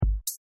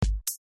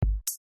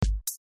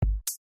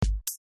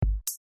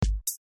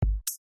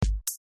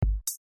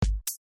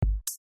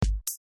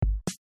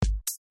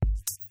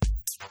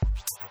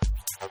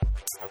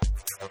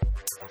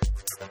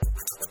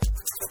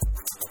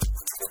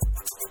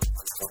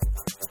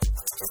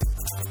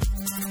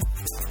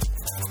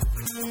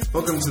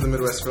Welcome to the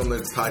Midwest Film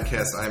Nerds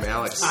Podcast. I'm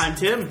Alex. I'm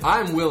Tim.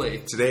 I'm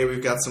Willie. Today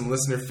we've got some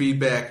listener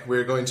feedback.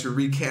 We're going to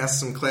recast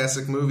some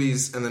classic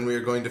movies, and then we are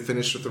going to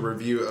finish with a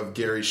review of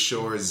Gary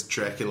Shore's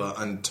Dracula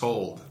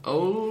Untold.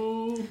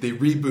 Oh. The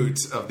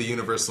reboot of the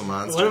Universal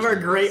Monsters. One of our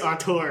great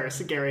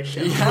auteurs, Gary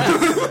Shore.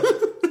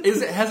 Yes.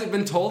 Has it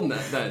been told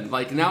then?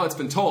 Like, now it's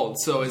been told,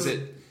 so is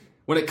it...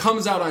 When it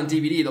comes out on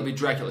DVD, it'll be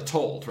Dracula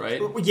Told,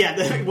 right?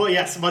 Yeah, well,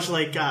 yes, much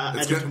like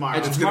Edge of Tomorrow.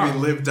 It's going to be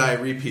Live, Die,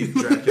 Repeat,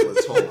 Dracula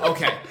Told.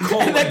 Okay, cool.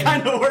 That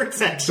kind of works,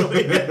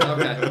 actually.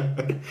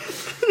 Okay.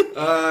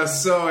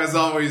 So, as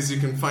always, you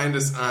can find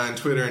us on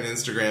Twitter and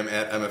Instagram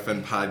at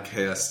MFN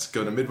Podcast.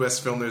 Go to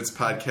Midwest Film Nerds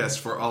Podcast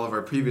for all of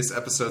our previous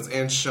episodes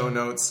and show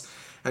notes.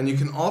 And you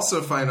can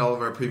also find all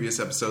of our previous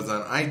episodes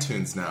on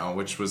iTunes now,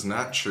 which was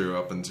not true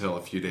up until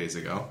a few days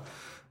ago.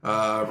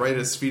 Write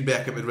us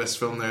feedback at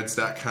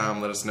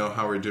MidwestFilmNerds.com. Let us know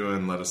how we're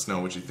doing. Let us know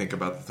what you think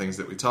about the things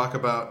that we talk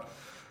about.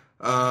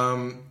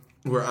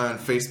 We're on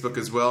Facebook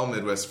as well,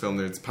 Midwest Film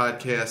Nerds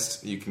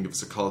Podcast. You can give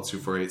us a call,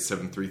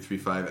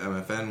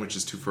 248-7335-MFN, which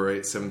is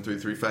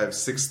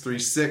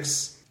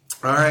 248-7335-636.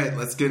 All right,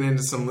 let's get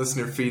into some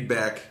listener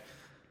feedback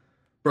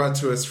brought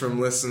to us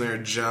from listener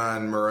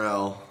John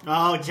Morrell.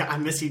 Oh, John, I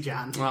miss you,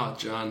 John. Oh,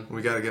 John.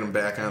 We got to get him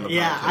back on the podcast.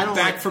 Yeah, I don't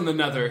Back from the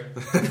nether.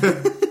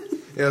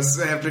 Yes,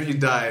 after he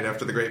died,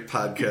 after the great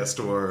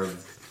podcast war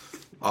of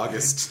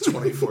August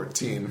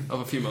 2014.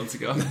 Of a few months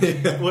ago.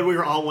 When we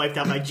were all wiped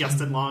out by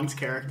Justin Long's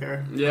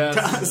character.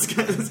 Yes.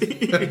 Because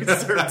he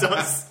usurped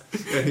us.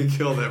 Yeah, he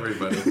killed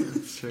everybody.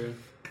 Sure.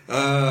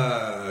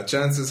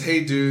 John says,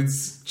 "Hey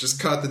dudes, just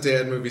caught the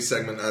dad movie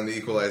segment on the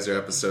Equalizer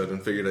episode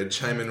and figured I'd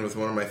chime in with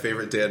one of my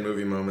favorite dad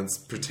movie moments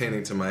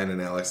pertaining to mine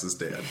and Alex's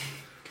dad.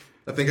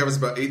 I think I was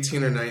about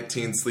 18 or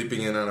 19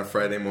 sleeping in on a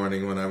Friday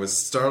morning when I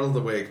was startled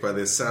awake by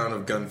the sound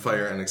of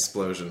gunfire and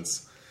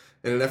explosions.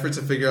 In an effort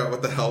to figure out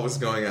what the hell was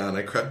going on,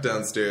 I crept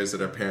downstairs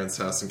at our parents'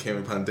 house and came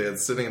upon Dad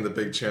sitting in the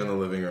big chair in the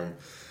living room.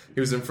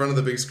 He was in front of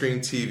the big screen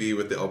TV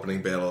with the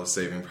opening battle of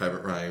Saving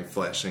Private Ryan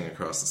flashing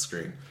across the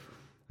screen.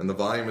 And the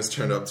volume was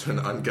turned up to an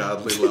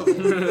ungodly level.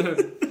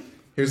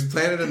 He was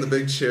planted in the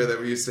big chair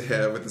that we used to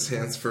have with his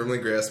hands firmly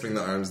grasping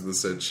the arms of the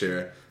said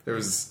chair. There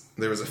was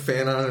a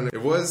fan on and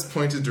it was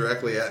pointed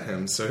directly at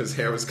him, so his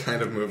hair was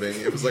kind of moving.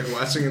 It was like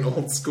watching an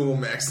old school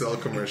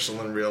Maxell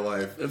commercial in real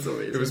life. That's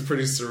amazing. It was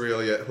pretty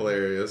surreal yet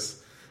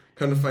hilarious.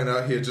 Come to find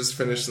out, he had just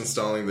finished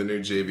installing the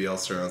new JBL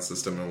surround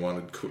system and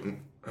wanted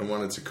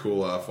to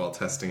cool off while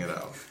testing it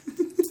out.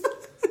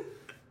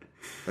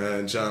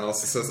 And John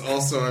also says,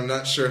 I'm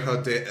not sure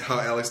how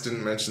Alex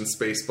didn't mention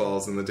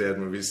Spaceballs in the Dad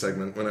movie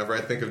segment. Whenever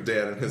I think of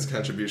Dad and his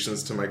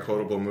contributions to my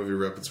quotable movie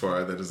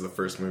repertoire, that is the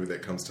first movie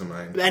that comes to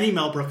mind. Any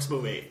Mel Brooks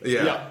movie.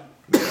 Yeah,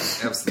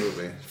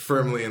 absolutely.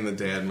 Firmly in the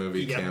Dad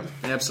movie camp.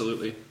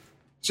 Absolutely.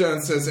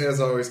 John says, as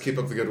always, keep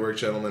up the good work,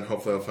 gentlemen.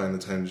 Hopefully I'll find the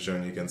time to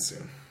join you again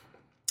soon.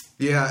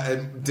 Yeah,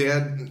 and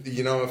Dad,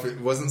 if it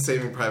wasn't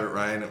Saving Private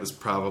Ryan, it was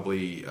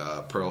probably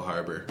Pearl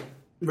Harbor.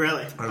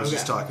 Really? I was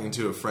just talking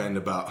to a friend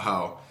about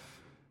how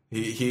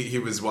he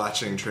was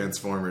watching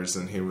Transformers,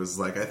 and he was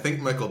like, I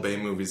think Michael Bay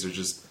movies are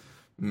just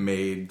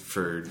made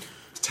for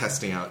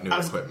testing out new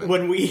equipment.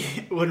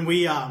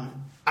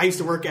 I used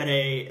to work at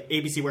a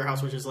ABC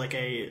Warehouse, which is like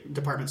a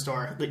department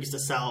store that used to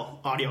sell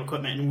audio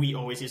equipment, and we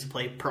always used to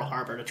play Pearl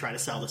Harbor to try to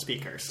sell the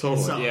speakers.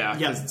 Totally. So, Yeah,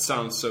 it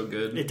sounds so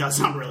good. It does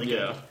sound really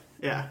good.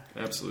 Yeah.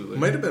 Absolutely. It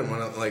might have been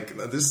one of,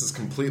 this is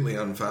completely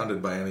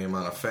unfounded by any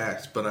amount of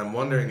fact, but I'm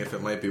wondering if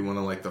it might be one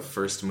of, the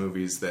first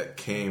movies that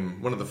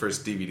came, one of the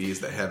first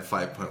DVDs that had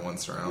 5.1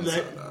 surround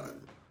sound on it.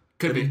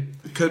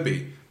 Could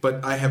be,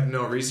 but I have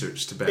no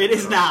research to back it up. It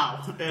is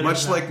now.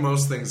 Much like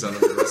most things on the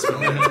Midwest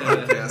Film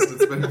Podcast,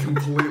 it's been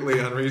completely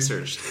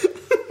unresearched.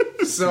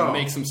 So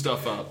make some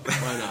stuff up.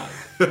 Why not?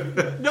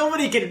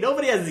 Nobody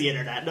has the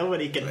internet.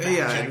 Nobody can fact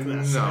check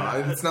this.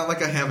 No, it's not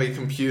like I have a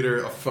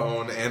computer, a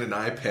phone, and an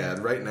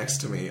iPad right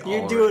next to me.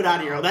 You do it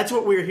on your own. That's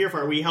what we're here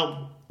for. We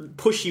help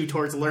push you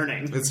towards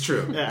learning. It's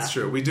true. Yeah. It's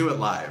true. We do it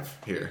live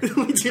here.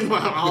 We do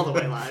all the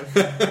way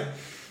live.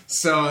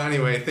 So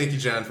anyway, thank you,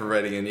 John, for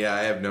writing in. Yeah,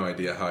 I have no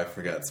idea how I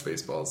forgot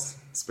Spaceballs.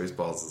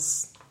 Spaceballs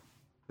is,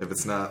 if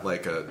it's not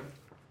like a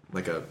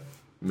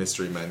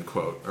Mystery Men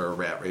quote or a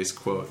Rat Race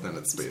quote, then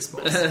it's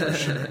Spaceballs for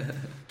sure.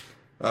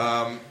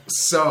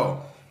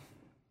 So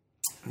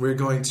we're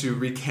going to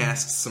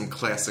recast some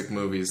classic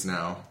movies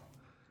now.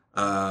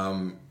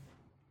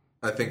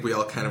 I think we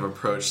all kind of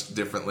approached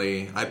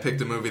differently. I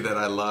picked a movie that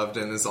I loved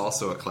and is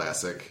also a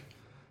classic.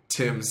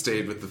 Tim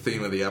stayed with the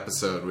theme of the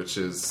episode, which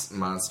is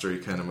monster-y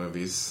kind of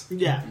movies.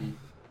 Yeah.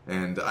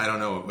 And I don't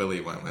know what Willie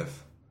went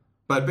with.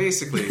 But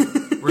basically,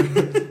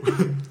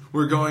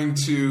 we're going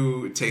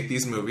to take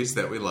these movies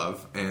that we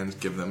love and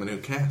give them a new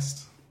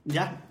cast.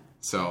 Yeah.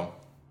 So,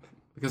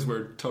 Because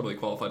we're totally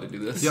qualified to do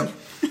this. yep.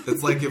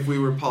 It's like if we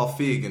were Paul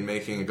Feig and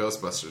making a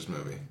Ghostbusters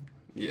movie.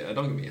 Yeah,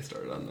 don't get me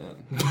started on that.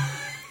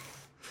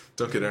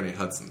 Don't get Ernie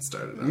Hudson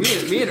started on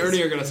Me and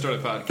Ernie are going to start a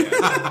podcast.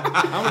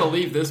 I'm going to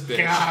leave this bitch.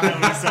 God, that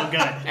would be so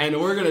good.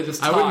 And we're going to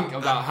just talk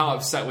about how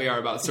upset we are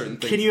about certain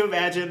things. Can you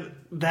imagine?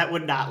 That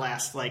would not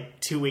last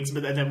like 2 weeks,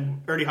 but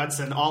then Ernie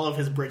Hudson, all of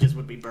his bridges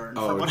would be burned.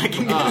 From what I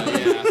can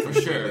get. Yeah, for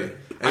sure.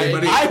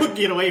 I would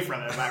get away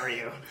from it if I were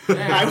you.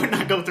 Yeah. I would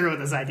not go through with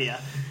this idea.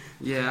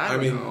 Yeah, I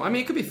don't know. I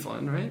mean, it could be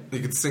fun, right? You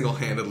could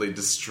single-handedly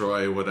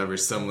destroy whatever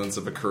semblance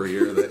of a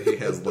career that he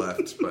has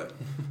left, but,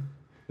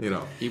 you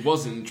know. He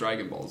was in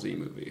Dragon Ball Z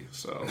movie,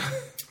 so...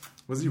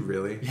 Was he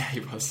really? Yeah,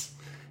 he was.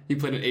 He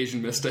played an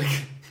Asian mystic.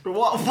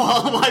 Well,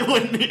 why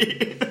wouldn't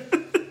he?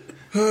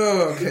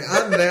 Oh, okay.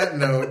 On that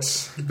note,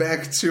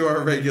 back to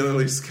our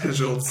regularly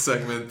scheduled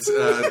segment.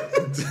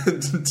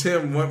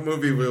 Tim, what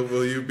movie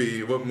will you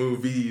be? What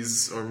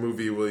movies or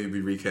movie will you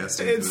be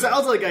recasting? It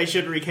sounds like I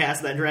should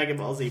recast that Dragon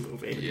Ball Z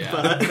movie. Yeah.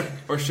 But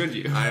Or should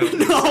you? I don't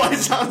no, it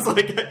sounds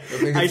like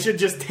I should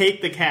just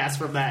take the cast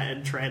from that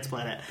and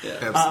transplant it.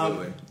 Yeah.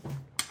 Absolutely.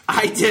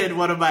 I did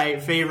one of my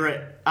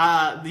favorite,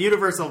 the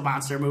Universal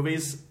monster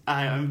movies.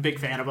 I'm a big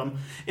fan of them.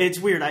 It's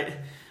weird.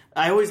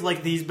 I always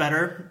like these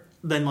better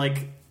than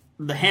like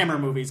the Hammer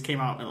movies came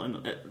out,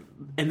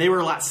 and they were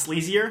a lot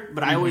sleazier.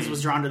 But I always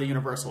was drawn to the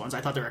Universal ones.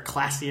 I thought they were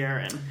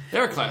classier, and They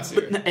were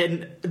classier.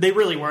 and they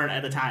really weren't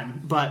at the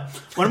time. But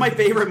one of my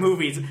favorite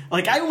movies,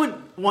 like I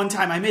went one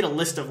time, I made a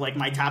list of like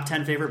my top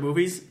 10 favorite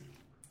movies.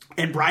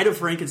 And Bride of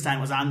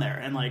Frankenstein was on there,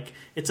 and like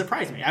it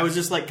surprised me. I was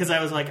just like, because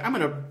I was like, I'm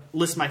gonna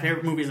list my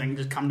favorite movies and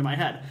just come to my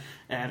head,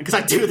 and because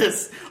I do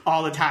this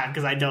all the time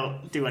because I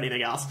don't do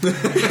anything else.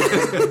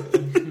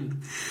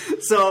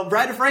 So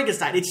Bride of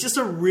Frankenstein, it's just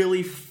a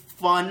really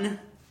fun,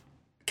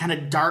 kind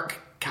of dark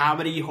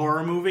comedy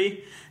horror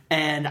movie,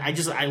 and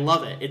I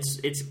love it.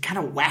 It's kind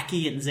of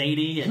wacky and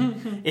zany,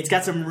 and it's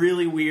got some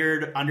really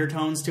weird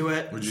undertones to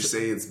it. Would you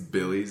say it's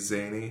Billy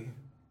Zany?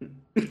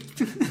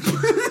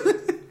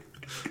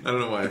 I don't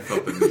know why I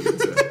felt the need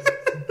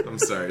to. I'm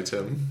sorry,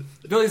 Tim.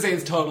 Billy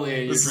Zane's totally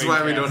a This is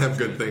why we don't have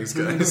good things,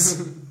 guys.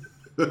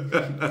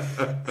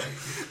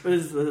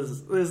 This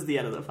is the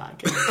end of the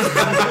podcast.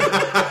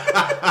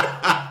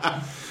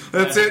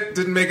 That's it.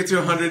 Didn't make it to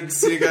 100.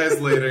 See you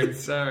guys later.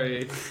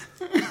 Sorry.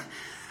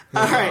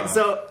 All right,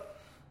 so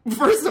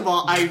first of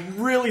all, I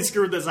really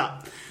screwed this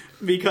up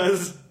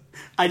because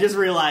I just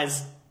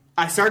realized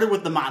I started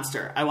with the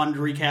monster. I wanted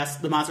to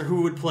recast the monster.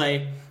 Who would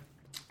play?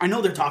 I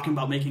know they're talking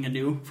about making a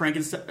new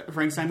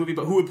Frankenstein movie,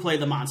 but who would play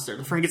the monster,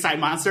 the Frankenstein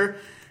monster?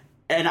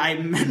 And I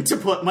meant to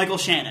put Michael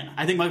Shannon.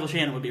 I think Michael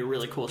Shannon would be a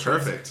really cool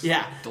choice. Perfect.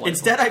 Yeah. Delightful.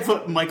 Instead, I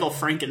put Michael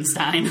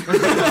Frankenstein.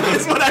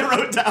 That's what I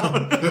wrote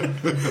down.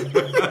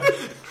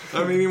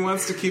 I mean, he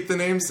wants to keep the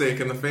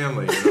namesake in the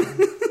family. You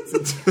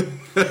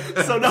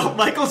know? So no,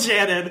 Michael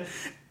Shannon,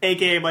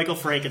 a.k.a. Michael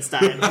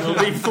Frankenstein, will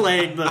be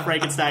playing the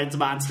Frankenstein's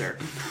monster.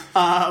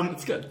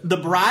 That's good. The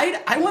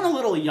Bride, I went a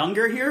little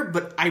younger here,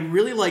 but I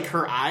really like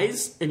her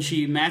eyes, and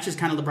she matches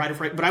kind of the Bride of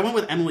Frankenstein. But I went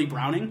with Emily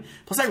Browning.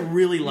 Plus, I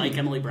really like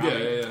Emily Browning.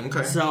 Yeah.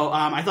 Okay. So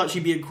I thought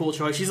she'd be a cool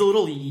choice. She's a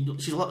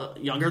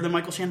lot younger than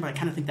Michael Shannon, but I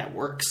kind of think that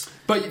works.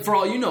 But for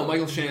all you know,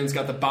 Michael Shannon's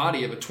got the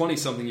body of a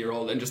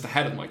 20-something-year-old and just the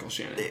head of Michael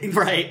Shannon.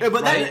 Right. But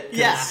Right? then,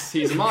 yeah. 'Cause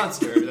he's a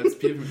monster. That's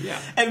beautiful. Yeah.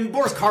 And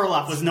Boris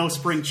Karloff was no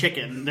spring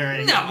chicken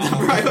during No.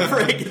 Bride of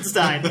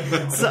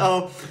Frankenstein.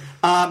 So,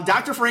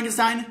 Dr.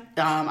 Frankenstein,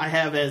 I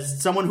have as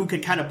someone who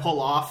could kind of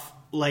pull off,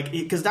 like,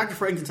 because Dr.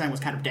 Frankenstein was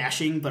kind of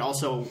dashing, but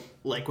also,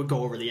 like, would go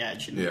over the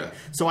edge. And, Yeah.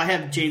 So I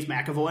have James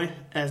McAvoy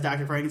as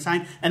Dr.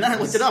 Frankenstein. And then I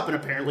looked it up, and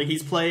apparently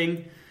he's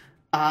playing...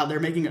 they're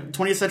making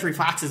 20th Century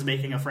Fox is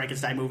making a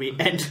Frankenstein movie,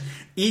 and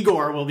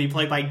Igor will be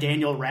played by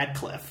Daniel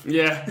Radcliffe.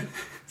 Yeah.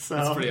 So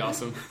That's pretty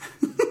awesome.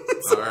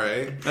 All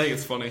right. I think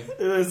it's funny.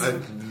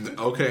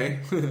 Okay.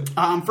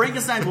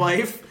 Frankenstein's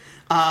wife,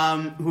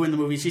 who in the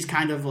movie she's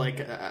kind of like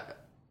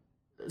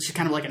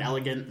an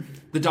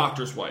elegant. The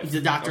doctor's wife. The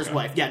doctor's Okay.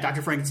 wife, yeah,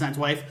 Dr. Frankenstein's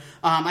wife.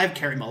 I have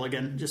Carey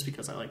Mulligan just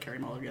because I like Carey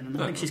Mulligan, and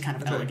I think she's kind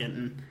of elegant,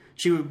 and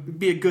she would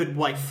be a good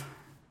wife.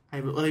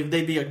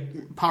 They'd be a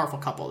powerful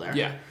couple there.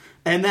 Yeah.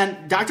 And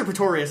then Dr.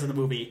 Pretorius in the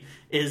movie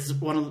is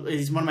one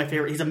of my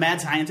favorite. He's a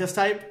mad scientist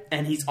type,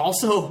 and he's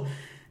also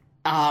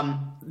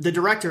the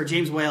director,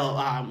 James Whale,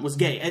 was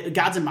gay.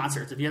 Gods and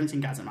Monsters. If you haven't seen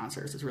Gods and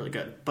Monsters, it's really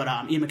good. But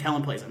Ian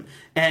McKellen plays him.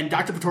 And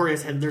Dr.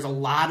 Pretorius, there's a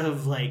lot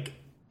of like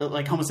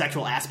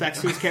homosexual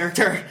aspects to his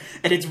character,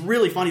 and it's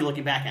really funny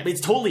looking back at it.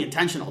 It's totally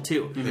intentional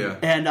too. Yeah.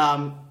 And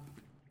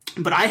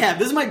but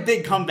this is my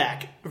big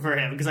comeback for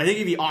him because I think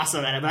he'd be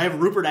awesome at it. But I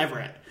have Rupert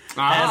Everett.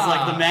 As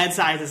like the mad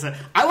scientist.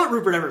 I want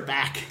Rupert Everett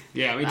back.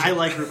 Yeah, me too. I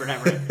like Rupert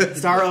Everett.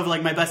 Star of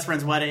like My Best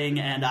Friend's Wedding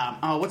and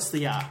what's the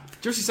Did you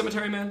ever see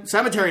Cemetery Man?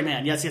 Cemetery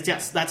Man? Yes.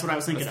 That's what I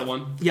was thinking That's of. the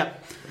one?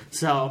 Yep.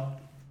 So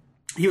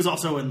he was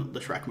also in the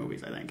Shrek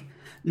movies, I think.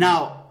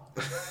 Now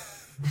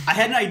I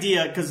had an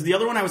idea because the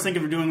other one I was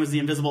thinking of doing was The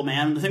Invisible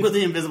Man. The thing with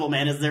The Invisible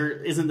Man is there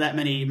isn't that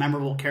many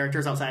memorable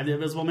characters outside of The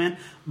Invisible Man,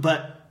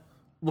 but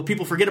what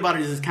people forget about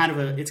it is it's kind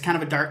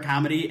of a dark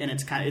comedy, and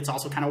it's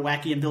also kind of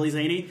wacky and Billy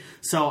Zany.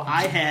 So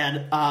I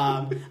had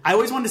I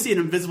always wanted to see an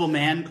Invisible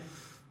Man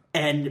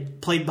and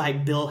played by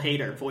Bill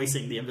Hader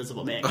voicing the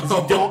Invisible Man. 'Cause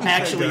you don't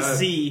actually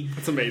see...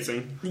 That's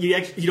amazing.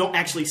 You don't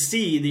actually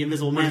see the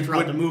Invisible Man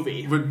throughout the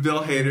movie. Would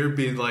Bill Hader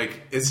be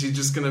like, is he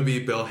just going to be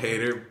Bill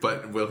Hader,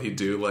 but will he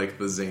do like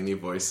the zany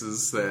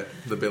voices,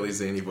 the Billy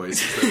Zany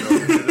voices that Bill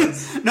Hader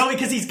does? No,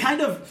 because he's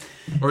kind of...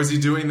 Or is he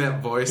doing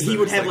that voice? He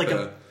would have like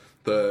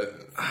the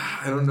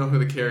I don't know who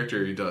the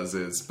character he does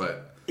is,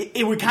 but...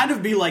 It would kind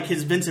of be like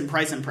his Vincent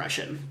Price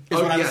impression,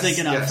 is what I was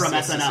thinking of from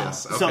SNL.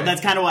 Yes. Okay. So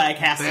that's kind of why I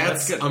cast it.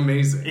 That's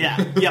amazing.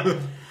 Yeah, yep.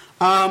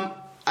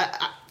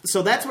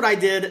 So that's what I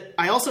did.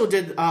 I also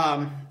did,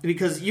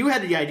 because you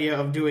had the idea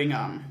of doing,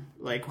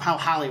 like, how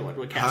Hollywood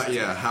would cast it.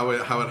 Yeah, how would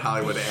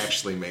Hollywood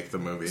actually make the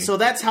movie? So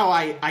that's how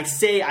I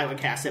say I would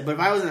cast it, but if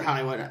I was in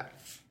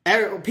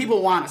Hollywood,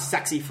 people want a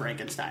sexy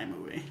Frankenstein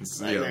movie.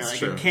 Like, that's like,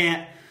 true. you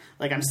can't,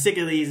 like, I'm sick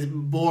of these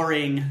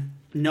boring...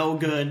 No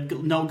good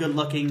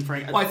looking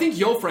Frankenstein. Well, I think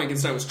Yo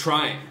Frankenstein was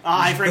trying.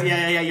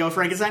 Yo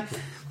Frankenstein.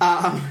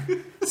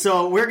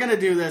 So we're gonna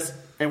do this,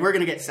 and we're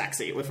gonna get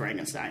sexy with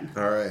Frankenstein.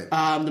 All right.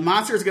 The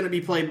monster is gonna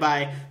be played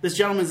by this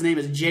gentleman's name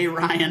is Jay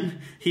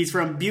Ryan. He's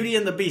from Beauty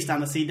and the Beast on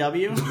the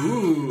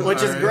CW,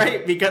 which is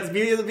great because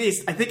Beauty and the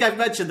Beast. I think I've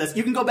mentioned this.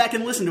 You can go back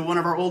and listen to one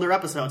of our older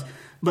episodes.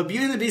 But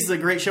Beauty and the Beast is a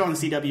great show on the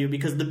CW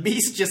because the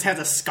Beast just has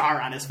a scar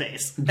on his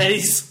face. And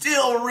he's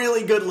still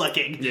really good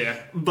looking. Yeah.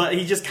 But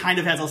he just kind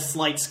of has a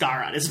slight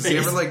scar on his face. Does he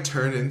ever, like,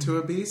 turn into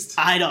a beast?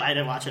 I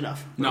didn't watch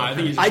enough. No, I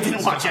think I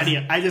didn't watch any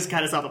of it. I just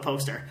kind of saw the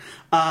poster.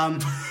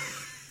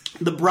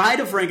 The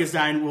Bride of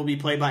Frankenstein will be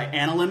played by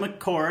Annalyn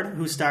McCord,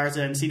 who stars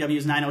in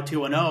CW's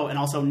 90210 and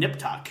also Nip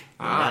Tuck.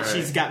 Right.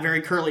 She's got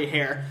very curly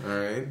hair. All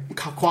right.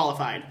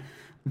 Qualified.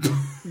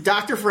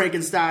 Dr.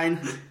 Frankenstein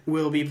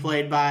will be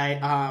played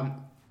by...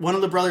 one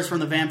of the brothers from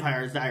the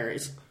Vampire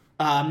Diaries.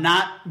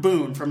 Not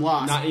Boone from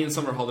Lost. Not Ian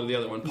Somerhalder, the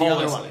other one. Paul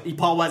Wesley.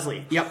 Paul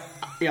Wesley. Yep.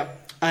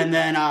 And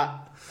then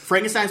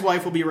Frankenstein's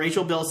wife will be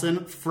Rachel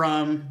Bilson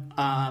from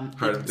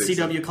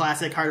CW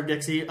classic Heart of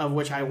Dixie, of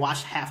which I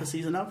watched half a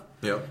season of.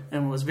 Yep.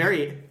 And was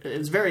very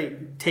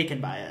taken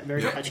by it.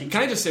 Very touching.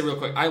 Can I just say real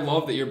quick, I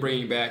love that you're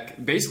bringing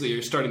back, basically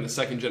you're starting the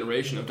second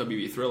generation of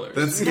WB thrillers.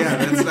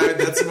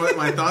 That's what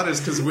my thought is,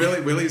 because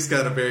Willie's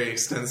got a very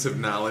extensive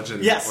knowledge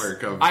and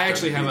network of I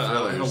actually have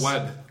thrillers. a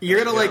web.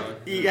 You're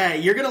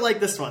gonna like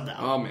this one though.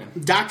 Oh man.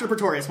 Dr.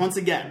 Pretorius, once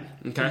again,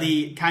 Okay.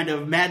 the kind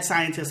of mad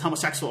scientist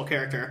homosexual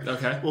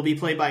character, will be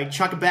played by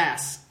Chuck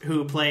Bass,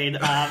 who played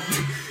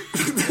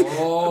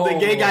the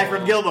gay guy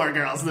from Gilmore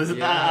Girls.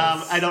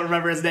 I don't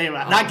remember his name.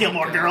 Not Gilmore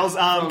Girls.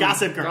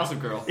 Gossip Girl. Gossip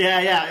Girl.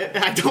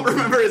 Yeah. I don't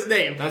remember his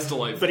name. That's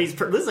delightful.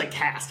 But this is a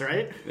cast,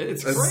 right?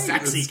 It's It's, great.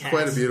 Sexy it's cast.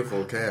 quite a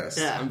beautiful cast.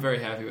 Yeah. I'm very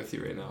happy with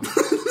you right now.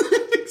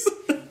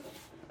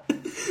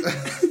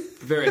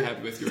 Very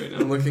happy with you right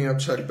I'm now. looking up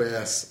Chuck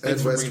Bass. Ed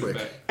Thanks for bringing it Westwick.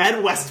 back.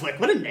 Ed Westwick.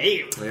 What a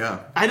name. Yeah.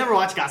 I never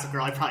watched Gossip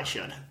Girl. I probably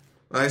should.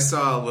 I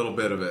saw a little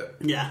bit of it.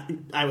 Yeah,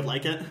 I would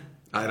like it.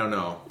 I don't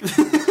know.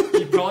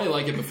 You'd probably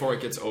like it before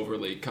it gets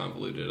overly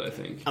convoluted, I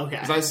think. Okay.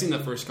 Because I've seen the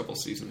first couple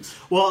seasons.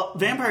 Well,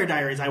 Vampire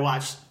Diaries I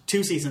watched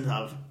 2 seasons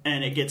of,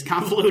 and it gets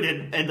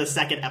convoluted in the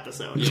second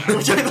episode,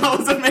 which I thought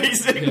was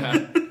amazing.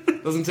 Yeah.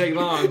 Doesn't take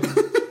long.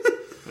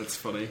 That's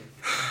funny.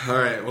 All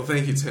right. Well,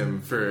 thank you,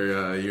 Tim,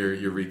 for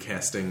your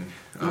recasting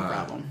No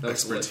problem.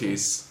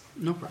 expertise.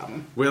 No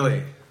problem.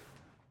 Willie,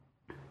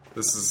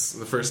 this is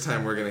the first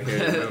time we're going to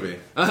hear your movie.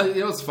 You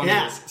know what's funny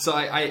Yeah. is, so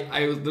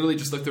I literally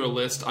just looked through a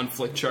list on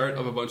Flickchart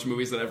of a bunch of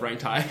movies that I've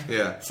ranked high.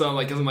 Yeah. So I'm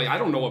like, I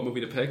don't know what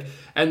movie to pick.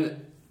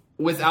 And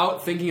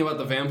without thinking about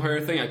the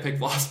vampire thing, I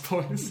picked Lost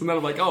Boys. And then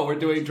I'm like, oh, we're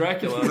doing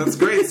Dracula. That's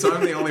great. So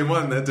I'm the only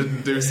one that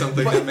didn't do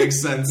something that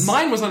makes sense.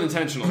 Mine was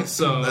unintentional,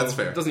 so That's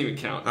fair. It doesn't even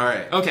count. All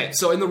right. Okay,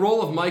 so in the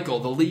role of Michael,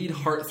 the lead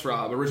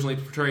heartthrob, originally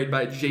portrayed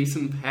by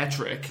Jason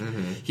Patrick,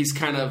 he's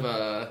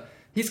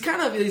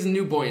a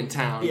new boy in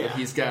town, Yeah. but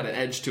he's got an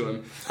edge to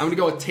him. I'm gonna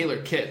go with Taylor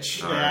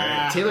Kitsch.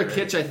 Yeah. Taylor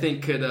Kitsch, I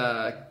think,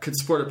 could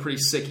sport a pretty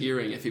sick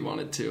earring if he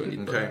wanted to, and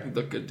he'd Okay.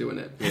 look good doing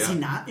it. Has he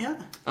not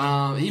yet?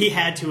 He He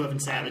had to have in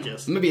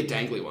Savages. maybe a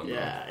dangly one.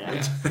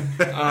 Yeah.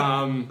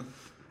 Though.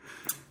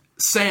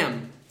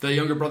 Sam, the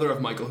younger brother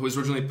of Michael, who was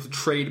originally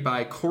portrayed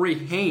by Corey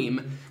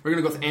Haim, we're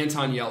gonna go with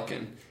Anton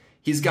Yelkin.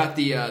 He's got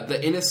the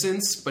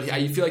innocence, but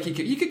I feel like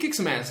he could kick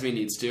some ass if he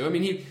needs to. I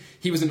mean,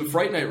 he was in the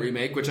Fright Night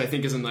remake, which I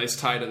think is a nice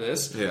tie to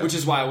this, which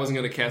is why I wasn't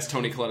going to cast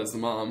Toni Collette as the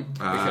mom,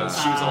 because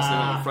she was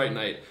also in Fright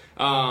Night.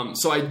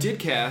 So I did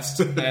cast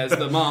as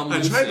the mom.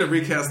 I tried to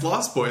recast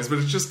Lost Boys, but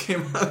it just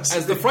came out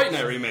as the Fright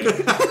Night remake.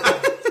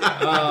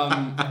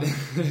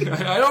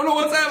 I don't know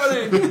what's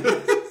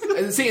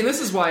happening. See, and this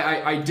is why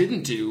I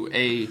didn't do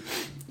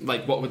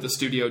what would the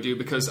studio do,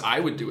 because I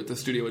would do what the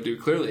studio would do,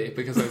 clearly,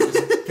 because I'm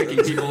just picking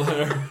people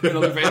that are in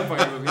other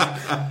vampire movies.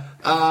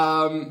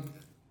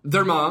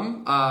 Their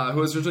mom, who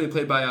was originally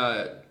played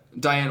by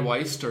Diane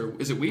Weist, or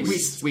is it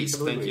Weist? Weist,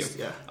 thank you.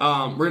 Yeah.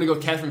 We're going to go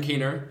with Catherine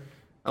Keener.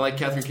 I like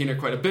Catherine Keener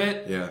quite a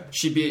bit. Yeah.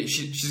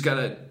 She's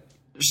kind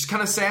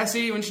of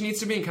sassy when she needs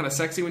to be and kind of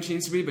sexy when she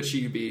needs to be, but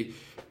she could be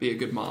a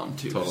good mom,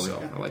 too. Totally.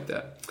 So I like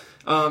that.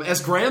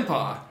 As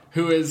Grandpa,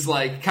 who is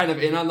like kind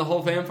of in on the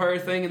whole vampire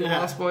thing in The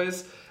Lost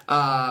Boys,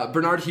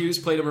 Bernard Hughes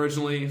played him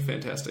originally.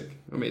 Fantastic,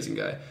 amazing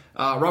guy.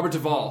 Robert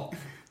Duvall.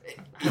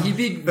 He'd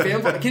be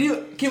vampire. Can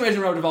you imagine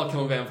Robert Duvall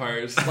killing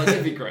vampires? Like,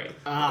 it'd be great.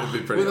 It'd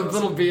be pretty With awesome. a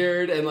little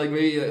beard and like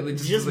maybe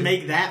Just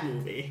make that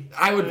movie.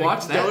 I would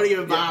watch that. Don't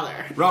even bother.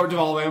 Robert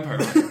Duvall vampire.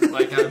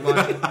 Like I would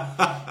watch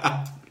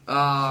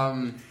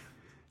it.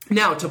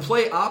 Now to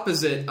play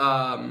opposite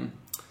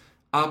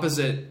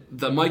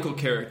the Michael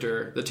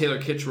character, the Taylor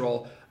Kitsch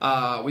role,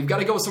 we've got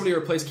to go with somebody who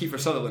replaced Kiefer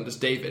Sutherland as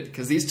David,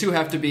 because these two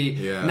have to be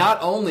not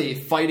only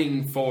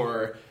fighting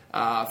for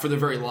their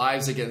very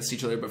lives against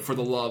each other, but for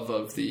the love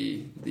of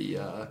the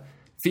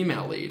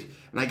female lead.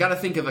 And I got to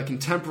think of a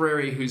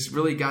contemporary who's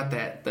really got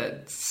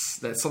that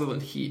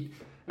Sutherland heat.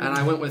 And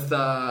I went with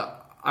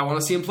I want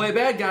to see him play a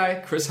bad guy,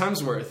 Chris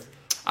Hemsworth.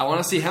 I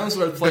want to see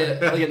Hemsworth play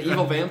like an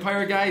evil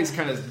vampire guy. He's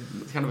kind of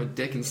a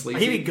dick and sleazy.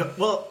 He'd be good.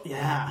 Well,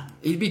 yeah.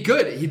 He'd be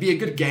good. He'd be a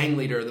good gang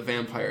leader of the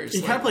vampires.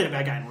 He kind of played a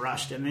bad guy in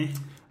Rush, didn't he?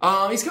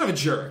 He's kind of a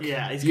jerk.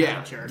 Yeah, he's kind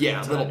of a jerk.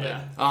 Yeah, a little bit.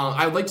 Yeah.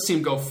 I'd like to see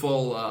him go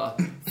full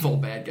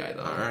bad guy,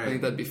 though. Right. I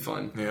think that'd be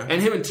fun. Yeah.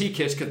 And him and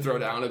T-Kitsch could throw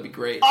down. It'd be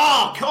great.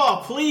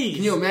 Oh, please.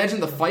 Can you imagine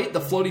the fight, the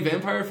floaty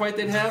vampire fight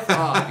they'd have?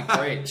 Oh, it'd be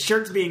great.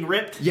 Shirts being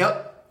ripped.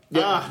 Yep.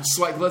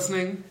 Sweat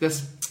glistening.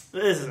 This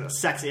is a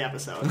sexy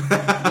episode.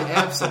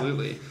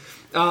 Absolutely.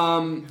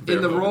 In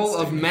the role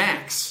of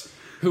Max,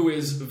 who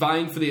is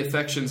vying for the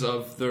affections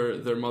of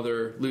their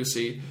mother,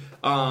 Lucy,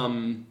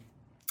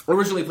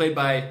 originally played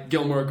by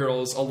Gilmore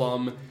Girls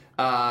alum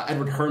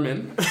Edward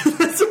Herrmann.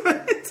 That's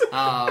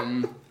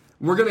right.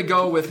 We're going to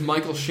go with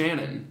Michael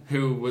Shannon,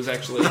 who was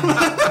actually...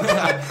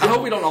 I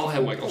hope we don't all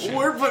have Michael Shannon.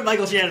 We're putting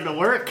Michael Shannon to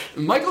work.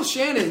 Michael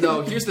Shannon,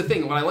 though, here's the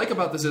thing. What I like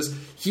about this is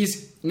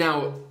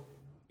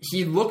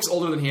he looks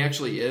older than he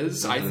actually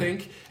is, I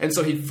think, and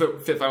so he'd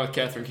fit fine with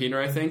Catherine Keener,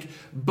 I think.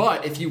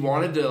 But if you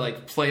wanted to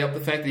like play up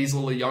the fact that he's a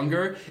little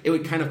younger, it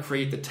would kind of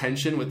create the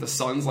tension with the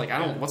sons. Like,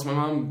 what's my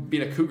mom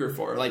being a cougar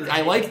for? Like,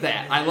 I like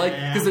that. I like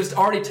because there's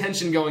already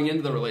tension going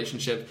into the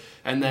relationship,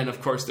 and then of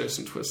course there's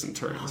some twists and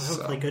turns. That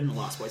would play good in the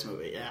Lost Boys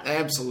movie. Yeah,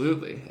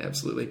 absolutely.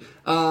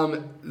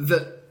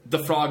 The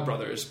Frog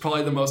Brothers,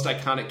 probably the most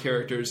iconic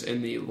characters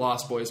in the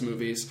Lost Boys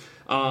movies.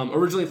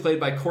 Originally played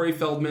by Corey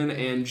Feldman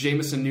and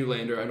Jameson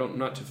Newlander. I'm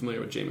not too familiar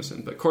with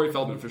Jameson, but Corey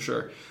Feldman for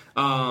sure.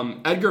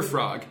 Edgar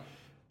Frog.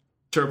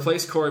 To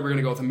replace Corey, we're going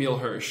to go with Emil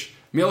Hirsch.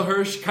 Emil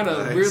Hirsch kind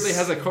of weirdly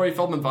has a Corey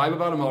Feldman vibe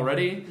about him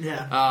already.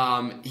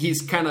 Yeah.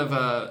 He's still kind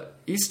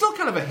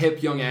of a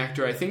hip young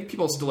actor. I think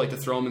people still like to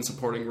throw him in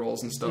supporting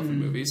roles and stuff in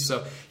movies.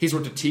 So he's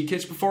worked with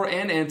T-Kitsch before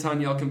and Anton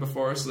Yelchin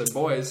before, so they're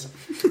boys.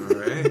 All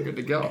right. Good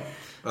to go.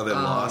 Are they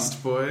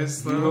Lost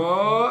Boys,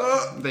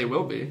 though? They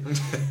will be.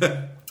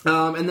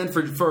 And then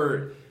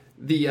for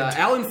the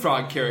Alan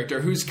Frog character,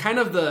 who's kind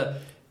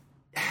of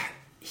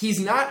he's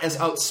not as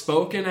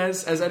outspoken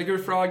as Edgar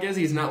Frog is.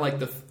 He's not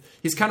like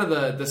he's kind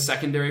of the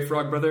secondary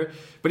Frog brother,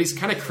 but he's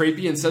kind of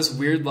creepy and says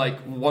weird like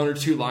one or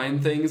two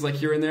line things like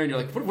here and there, and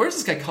you're like, where's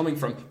this guy coming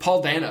from?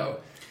 Paul Dano.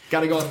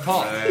 Got to go with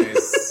Paul.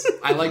 Nice.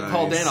 I like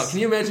Paul Dano. Can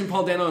you imagine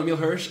Paul Dano and Emil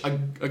Hirsch,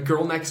 a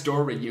Girl Next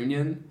Door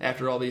reunion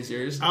after all these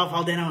years? Oh,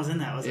 Paul Dano was in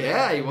that, wasn't he?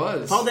 Yeah, he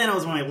was. Paul Dano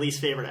was one of my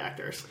least favorite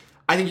actors.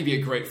 I think he'd be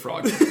a great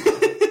Frog.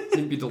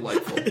 He'd be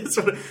delightful.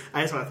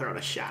 I just want to throw out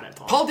a shot at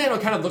Paul. Paul Dano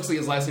kind of looks like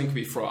his last name could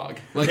be Frog.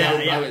 Like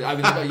I would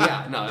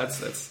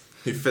that's.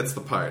 He fits the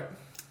part.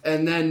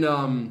 And then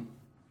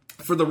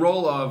for the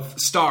role of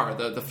Star,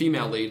 the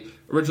female lead,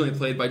 originally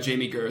played by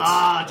Jamie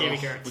Gertz. Jamie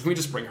Gertz. Can we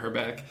just bring her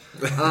back?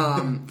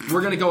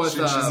 We're gonna go with.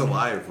 She's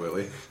alive,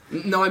 Willie.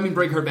 No, I mean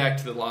bring her back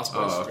to the Lost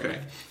Boys. Oh, okay.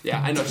 Remake. Yeah,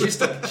 I know she's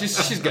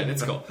good.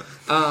 It's cool.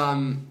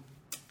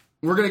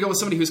 We're going to go with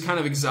somebody who's kind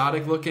of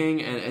exotic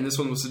looking, and this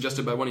one was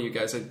suggested by one of you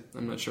guys.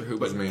 I'm not sure who,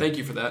 but thank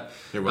you for that.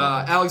 You're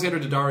welcome. Alexandra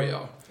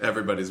Daddario.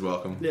 Everybody's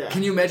welcome. Yeah.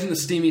 Can you imagine the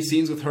steamy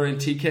scenes with her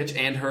and T-Kitsch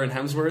and her and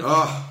Hemsworth?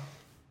 Oh.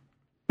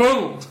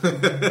 Boom!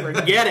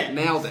 Forget it.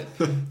 Nailed it.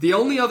 The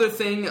only other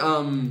thing, the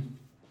only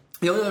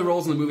other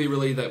roles in the movie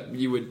really that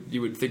you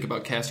would think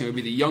about casting would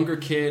be the younger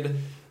kid,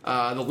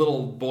 the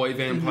little boy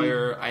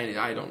vampire.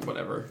 I don't,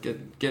 whatever. Get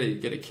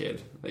a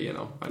kid. I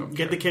don't care.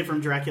 Get the kid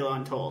from Dracula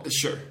Untold.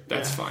 Sure,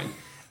 that's fine.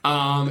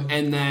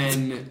 And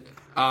then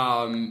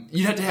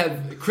you'd have to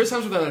have Chris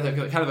Hemsworth would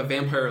have kind of a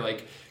vampire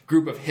like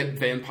group of hip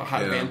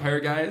vampire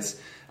guys.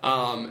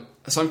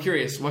 So I'm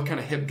curious, what kind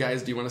of hip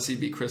guys do you want to see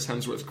be Chris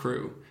Hemsworth's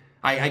crew?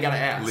 I gotta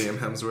ask. Liam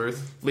Hemsworth.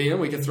 Liam,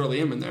 we could throw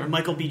Liam in there.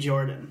 Michael B.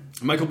 Jordan.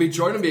 Michael B.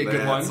 Jordan would be a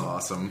good one. That's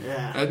awesome.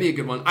 Yeah. That'd be a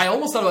good one. I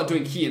almost thought about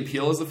doing Key and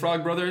Peele as the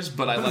Frog Brothers,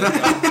 but I like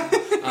that.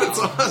 That's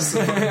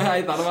awesome.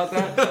 I thought about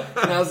that,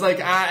 and I was like,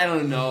 I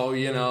don't know.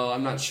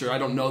 I'm not sure. I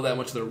don't know that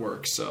much of their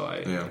work, so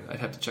I'd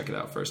have to check it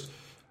out first.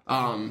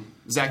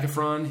 Zac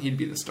Efron, he'd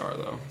be the star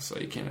though, so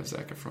you can't have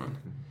Zac Efron.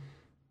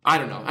 I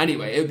don't know.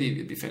 Anyway, it'd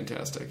be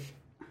fantastic.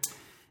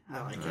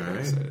 I like it. All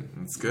right.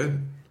 That's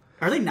good.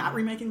 Are they not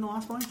remaking The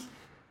Lost Boys?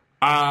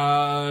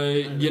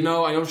 I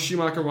know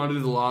Schumacher wanted to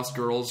do The Lost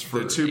Girls for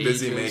They're too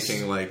busy ages.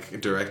 making like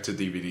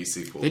direct-to-DVD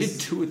sequels. They did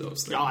 2 of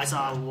those things. Oh, I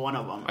saw one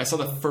of them. I saw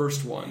the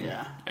first one,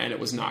 Yeah. and it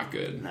was not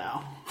good.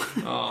 No.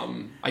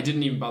 I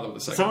didn't even bother with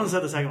the second Someone one.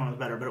 said the second one was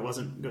better, but it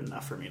wasn't good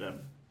enough for me to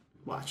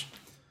watch.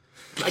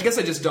 I guess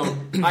I just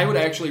don't. I would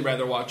actually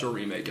rather watch a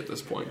remake at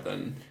this point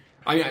than.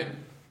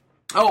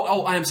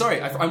 I'm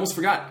sorry. I almost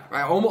forgot.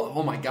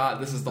 Oh my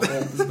god, this is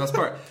the best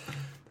part.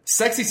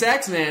 Sexy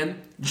Sax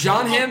Man,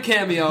 John Hamm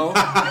cameo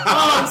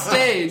on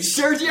stage.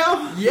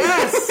 Sergio?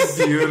 Yes!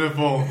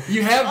 Beautiful.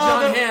 You have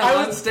John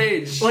Hamm on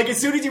stage. Like, as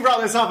soon as you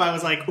brought this up, I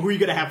was like, who are you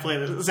going to have play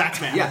the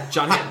Sax Man? Yeah,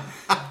 John Hamm.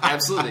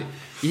 Absolutely.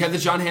 You have the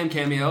John Hamm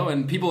cameo,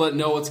 and people that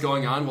know what's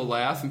going on will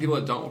laugh, and people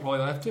that don't will probably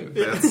laugh too.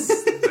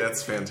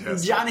 That's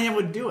fantastic. John Hamm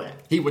would do it.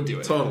 He would do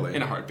it. Totally.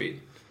 In a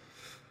heartbeat.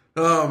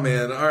 Oh,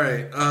 man. All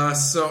right.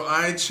 So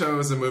I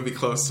chose a movie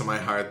close to my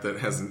heart that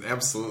has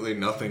absolutely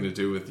nothing to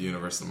do with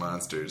Universal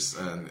Monsters,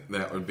 and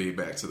that would be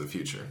Back to the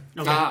Future.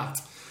 Okay.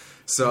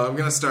 So I'm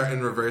going to start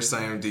in reverse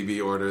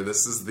IMDb order.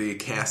 This is the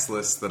cast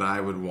list that I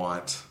would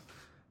want.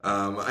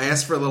 I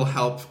asked for a little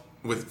help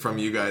from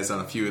you guys on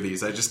a few of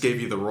these. I just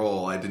gave you the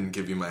role. I didn't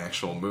give you my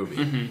actual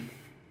movie. Mm-hmm.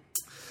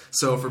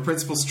 So for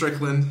Principal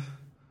Strickland,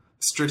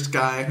 strict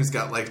guy who's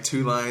got like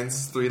 2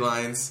 lines, 3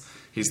 lines.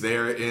 He's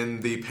there in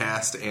the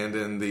past and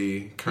in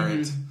the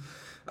current.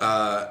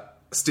 Mm-hmm.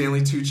 Stanley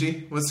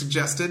Tucci was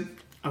suggested.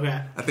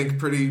 Okay. I think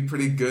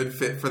pretty good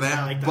fit for that.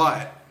 I like that.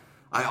 But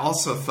I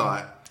also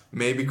thought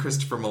maybe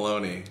Christopher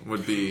Maloney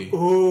would be a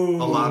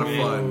lot of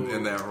fun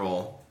in that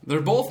role.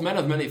 They're both men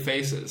of many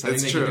faces. I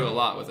think they can do a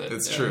lot with it.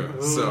 It's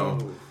true.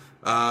 So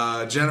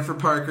Jennifer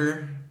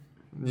Parker,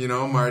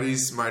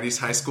 Marty's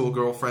high school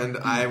girlfriend.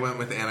 I went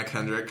with Anna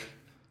Kendrick.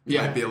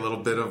 Yeah. Might be a little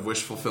bit of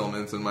wish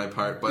fulfillment in my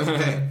part, but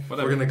hey, we're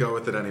going to go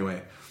with it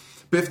anyway.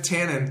 Biff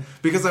Tannen,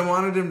 because I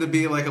wanted him to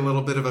be like a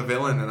little bit of a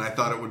villain, and I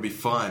thought it would be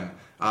fun.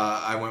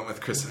 I went with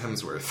Chris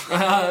Hemsworth.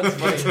 That's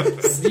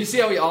funny. You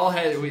see how we all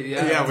had... we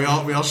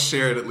all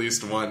shared at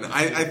least one.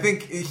 I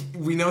think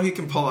we know he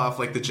can pull off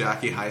like the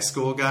jockey high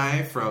school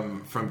guy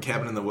from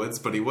Cabin in the Woods,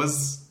 but he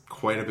was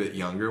quite a bit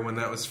younger when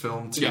that was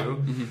filmed too. Yeah.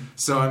 Mm-hmm.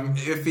 So I'm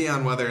iffy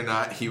on whether or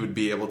not he would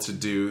be able to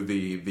do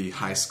the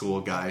high school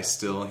guy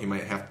still. They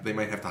might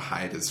have to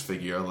hide his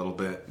figure a little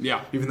bit.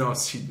 Yeah. Even though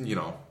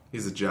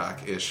he's a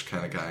jock-ish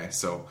kind of guy.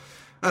 So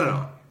I don't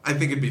know. I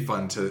think it'd be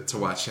fun to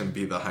watch him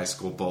be the high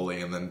school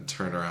bully and then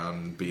turn around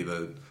and be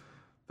the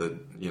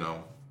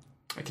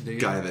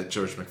guy that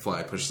George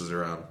McFly pushes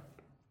around.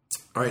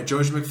 All right,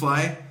 George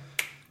McFly,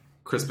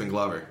 Crispin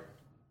Glover.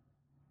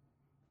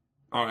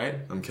 All right.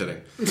 I'm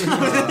kidding.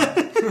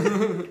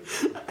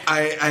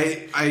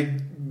 I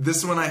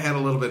this one I had a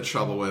little bit of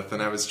trouble with,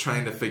 and I was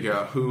trying to figure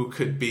out who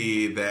could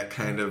be that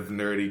kind of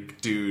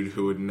nerdy dude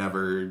who would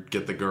never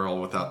get the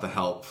girl without the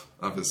help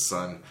of his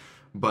son,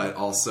 but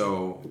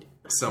also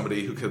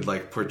somebody who could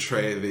like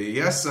portray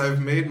yes,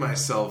 I've made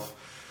myself.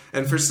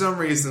 And for some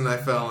reason, I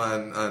fell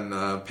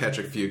on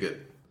Patrick Fugit.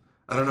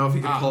 I don't know if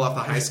he could pull off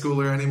the high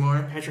schooler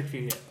anymore. Patrick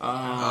Fugit.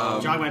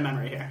 Jog my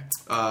memory here.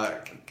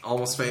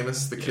 Almost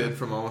Famous, the kid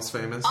from Almost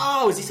Famous.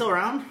 Oh, is he still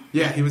around?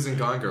 Yeah, he was in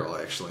Gone Girl,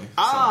 actually.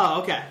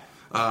 Oh, okay.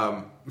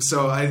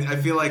 So I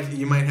feel like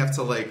you might have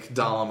to like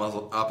doll him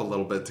up a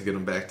little bit to get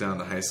him back down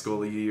to high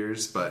school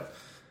years, but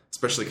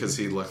especially because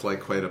he looked like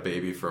quite a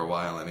baby for a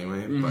while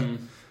anyway. Mm-hmm. But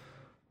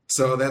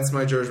so that's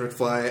my George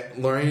McFly.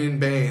 Lorraine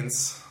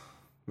Baines,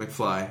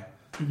 McFly,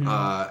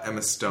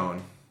 Emma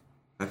Stone,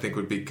 I think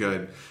would be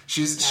good.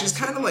 She's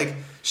kind of like,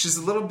 she's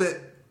a little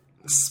bit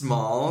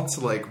small to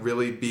like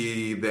really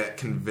be that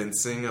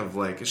convincing of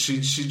like, she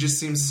just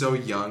seems so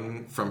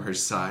young from her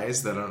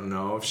size that I don't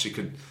know if she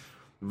could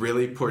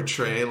really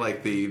portray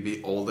like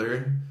the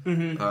older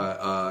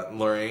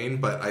Lorraine,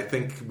 but I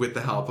think with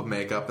the help of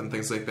makeup and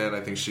things like that,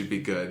 I think she'd be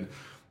good.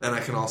 And I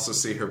can also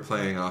see her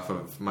playing off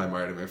of my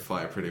Marty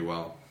McFly pretty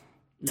well.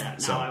 Yeah,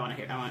 so, I want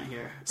to hear.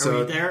 Are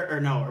we there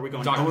or no? Are we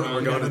going?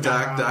 We're going to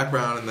Doc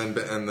Brown and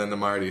then to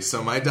Marty.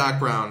 So my Doc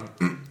Brown,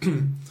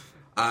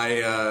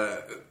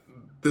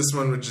 this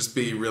one would just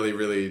be really,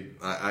 really.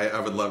 I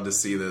would love to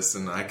see this,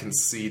 and I can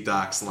see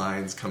Doc's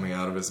lines coming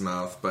out of his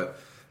mouth, but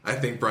I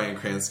think Bryan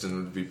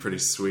Cranston would be pretty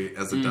sweet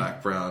as a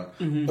Doc Brown.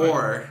 Mm-hmm.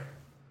 Or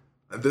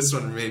this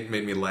one made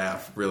me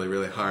laugh really,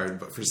 really hard,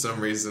 but for some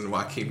reason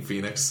Joaquin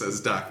Phoenix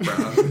as Doc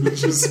Brown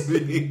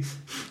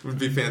would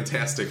be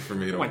fantastic for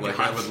me.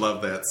 I would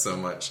love that so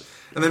much.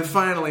 And then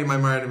finally, my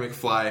Marty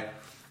McFly.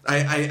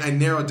 I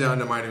narrowed down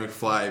to Marty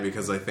McFly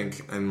because I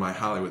think in my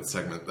Hollywood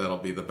segment that'll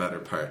be the better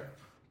part.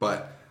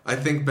 But I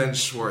think Ben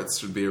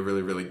Schwartz would be a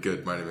really, really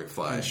good Marty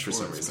McFly for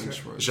some reason.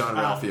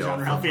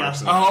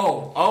 Jean-Ralphio.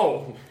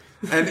 Oh.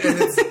 And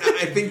it's,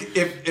 I think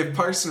if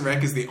Parks and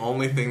Rec is the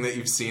only thing that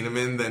you've seen him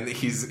in, then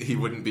he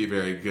wouldn't be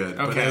very good.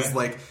 Okay. But as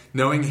like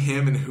knowing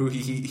him and who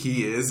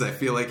he is, I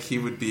feel like he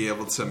would be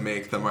able to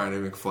make the Marty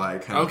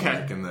McFly kind of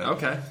work in that.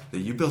 Okay. That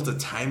you built a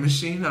time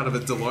machine out of a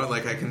DeLorean.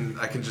 Like I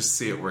can just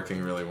see it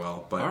working really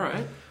well. But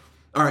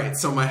all right.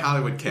 So my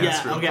Hollywood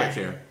cast quick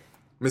here,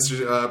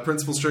 Mr.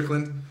 Principal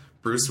Strickland,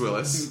 Bruce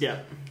Willis. Yeah.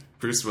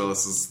 Bruce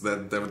Willis is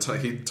that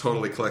would he'd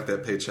totally collect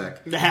that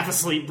paycheck. The half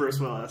asleep Bruce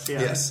Willis. Yeah.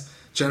 Yes.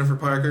 Jennifer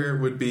Parker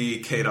would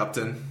be Kate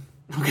Upton.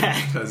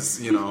 Okay. Because,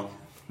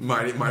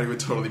 Marty would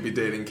totally be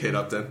dating Kate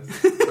Upton.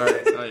 All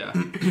right. Oh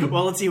yeah.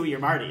 Well, let's see what your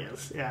Marty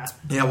is. Yeah.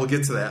 Yeah, we'll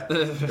get to that.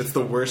 It's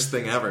the worst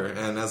thing ever.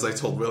 And as I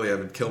told Willie, I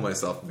would kill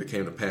myself if it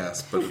came to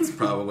pass. But it's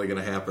probably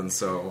going to happen,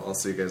 so I'll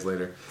see you guys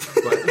later.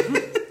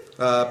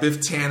 But Biff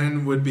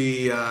Tannen would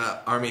be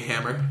Armie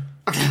Hammer.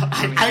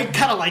 I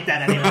kind of like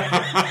that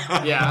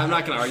anyway. Yeah, I'm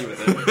not going to argue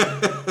with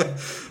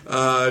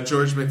it.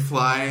 George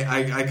McFly.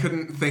 I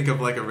couldn't think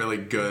of like a really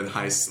good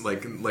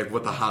like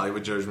what the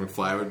Hollywood George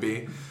McFly would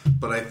be.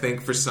 But I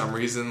think for some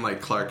reason,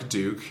 like Clark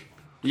Duke.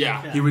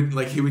 Yeah. He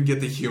would get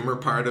the humor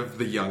part of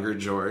the younger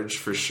George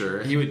for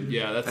sure. He would,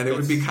 yeah. It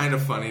would be kind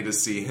of funny to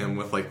see him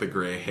with like the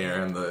gray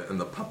hair and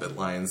the puppet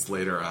lines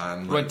later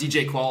on. What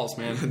DJ Qualls,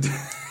 man?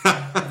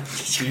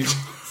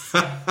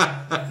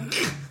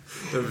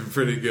 That'd be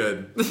pretty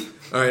good.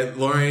 All right,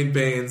 Lorraine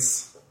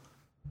Baines.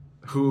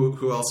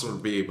 Who else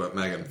would be but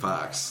Megan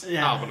Fox?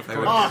 Yeah. Oh, but of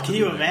course. Oh, can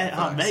you Megan imagine?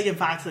 Fox. Megan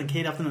Fox and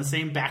Kate Upton in the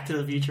same Back to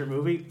the Future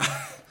movie?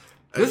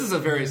 This is a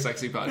very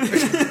sexy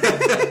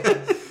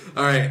podcast.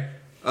 All right,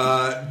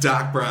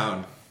 Doc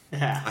Brown.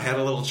 Yeah. I had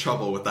a little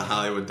trouble with the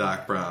Hollywood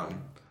Doc Brown.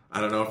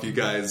 I don't know if you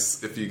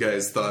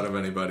guys thought of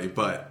anybody,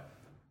 but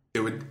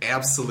it would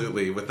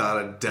absolutely,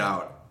 without a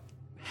doubt,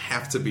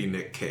 have to be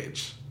Nick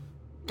Cage.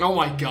 Oh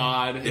my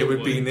god. It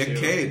would be Nick too.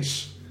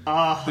 Cage.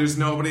 There's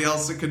nobody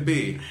else it could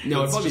be.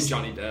 No, it'd It's probably be just-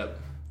 Johnny Depp.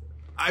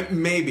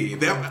 Maybe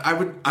that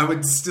I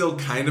would still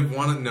kind of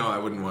want to. No, I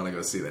wouldn't want to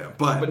go see that.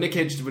 But Nick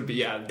Cage would be,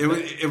 yeah.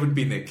 it would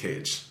be Nick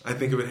Cage. I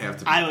think it would have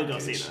to be I would Nick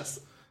go Cage. see this.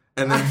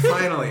 And then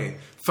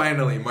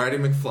finally, Marty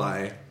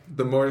McFly,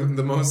 the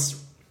most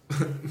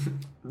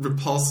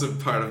repulsive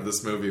part of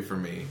this movie for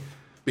me,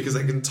 because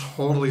I can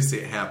totally see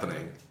it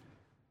happening,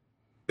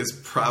 is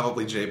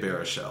probably Jay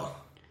Baruchel.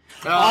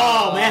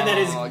 Oh, man, that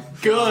is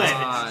good.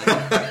 God.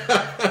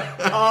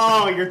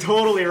 Oh, you're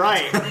totally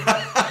right.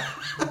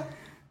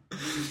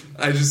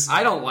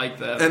 I don't like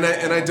that. And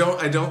I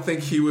don't think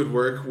he would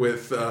work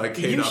with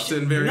Kate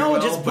Upton very well.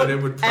 Just but put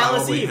it would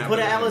Alice probably Eve. happen Put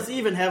again. Alice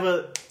Eve and have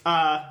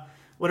a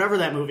whatever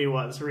that movie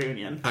was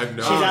reunion. I have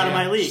no She's idea. out of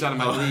my league. She's out of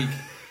my league.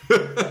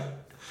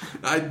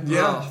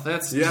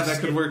 That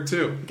could work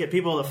too. Get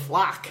people to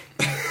flock.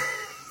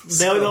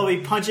 They'll be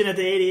punching at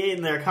the 88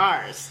 in their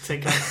cars to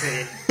come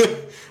see.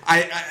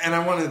 I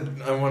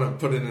want to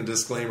put in a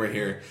disclaimer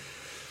here.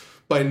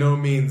 By no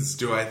means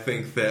do I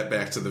think that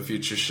Back to the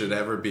Future should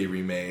ever be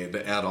remade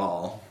at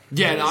all.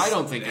 Yeah, no, I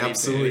don't think There's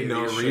absolutely no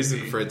anything should reason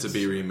be. for it to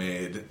be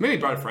remade. Maybe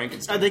Bride of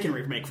Frankenstein. They can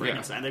remake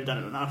Frankenstein. They've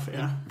done it enough.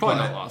 Yeah. Probably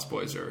But- not Lost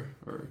Boys or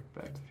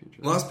Back to the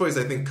Future. Lost Boys,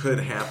 I think, could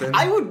happen.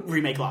 I would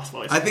remake Lost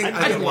Boys. I think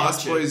I'd Lost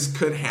watch it. Boys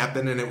could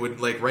happen, and it would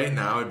right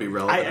now it'd be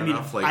relevant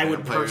enough. Like I would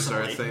vampires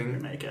are a personally thing.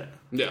 remake it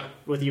Yeah.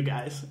 with you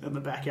guys in the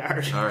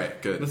backyard. All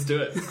right, good. Let's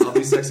do it. I'll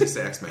be sexy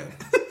sax man.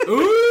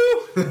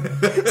 Ooh!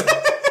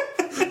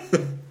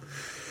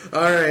 All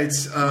right.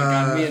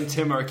 Me and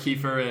Tim are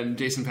Kiefer and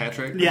Jason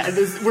Patrick. Yeah,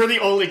 we're the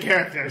only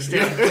characters,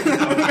 dude.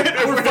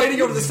 We're fighting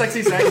over the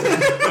sexy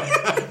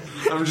saxophone.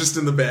 I'm just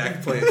in the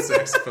back playing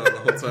saxophone the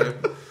whole time.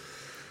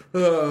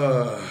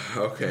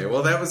 Okay,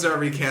 well, that was our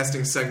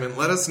recasting segment.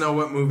 Let us know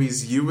what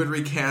movies you would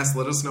recast.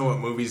 Let us know what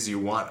movies you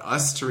want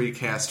us to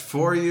recast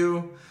for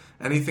you.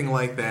 Anything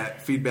like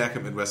that. Feedback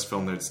at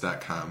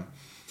MidwestFilmNerds.com.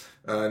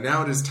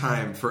 Now it is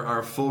time for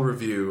our full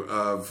review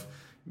of...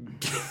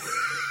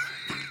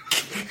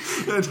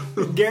 I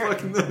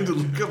fucking had to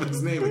look up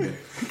his name again.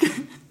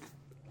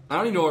 I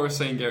don't even know why we're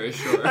saying Gary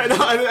Shore. I know.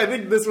 I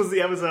think this was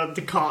the episode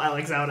to call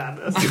Alex out on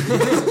this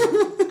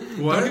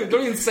What?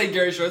 Don't even say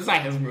Gary Shore. It's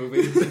not his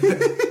movie.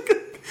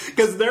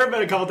 because there have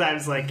been a couple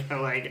times like,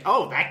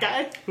 oh, that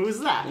guy, who's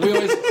that? We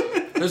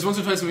always there's once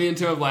or twice when me and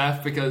Tim have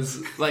laughed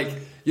because like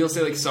you'll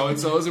say like so and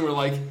so's and we're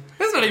like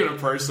that's not even a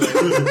person.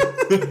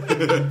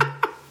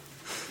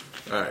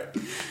 All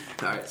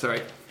right,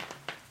 sorry.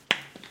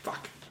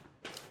 Fuck.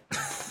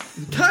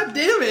 God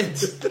damn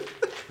it!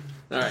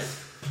 All right.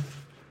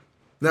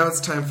 Now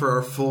it's time for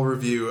our full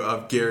review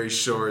of Gary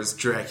Shore's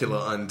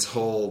Dracula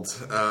Untold.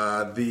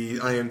 The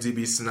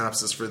IMDb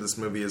synopsis for this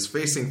movie is: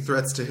 facing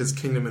threats to his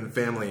kingdom and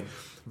family,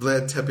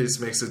 Vlad Tepes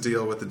makes a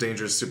deal with the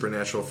dangerous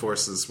supernatural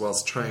forces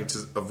whilst trying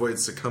to avoid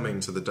succumbing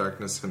to the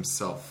darkness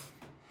himself.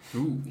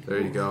 Ooh. There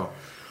you go.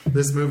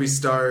 This movie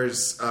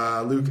stars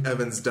Luke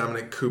Evans,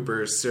 Dominic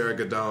Cooper, Sarah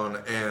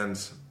Gadon, and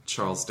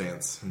Charles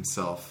Dance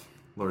himself,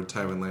 Lord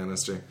Tywin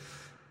Lannister.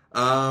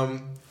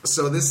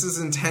 So this is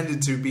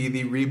intended to be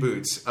the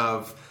reboot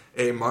of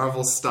a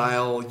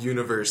Marvel-style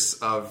universe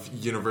of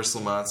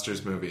Universal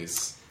Monsters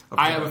movies.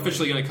 I am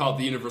officially going to call it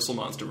the Universal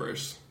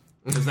Monsterverse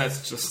because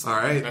that's just All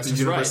right, That's the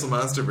just Universal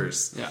right.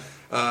 Monsterverse. Yeah.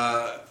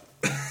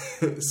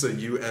 So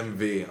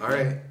UMV. All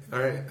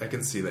right, I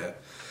can see that.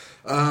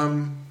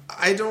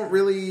 I don't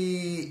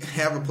really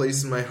have a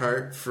place in my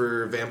heart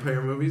for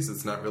vampire movies.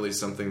 It's not really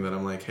something that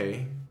I'm like,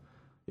 hey,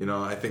 you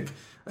know, I think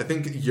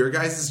your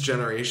guys'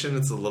 generation,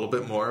 it's a little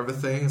bit more of a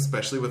thing,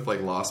 especially with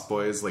like Lost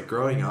Boys. Like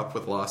growing up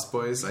with Lost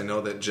Boys, I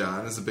know that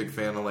John is a big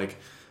fan of like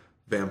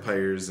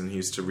vampires, and he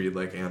used to read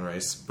like Anne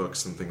Rice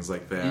books and things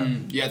like that.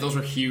 Yeah, those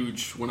were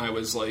huge when I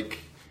was like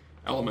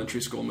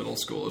elementary school, middle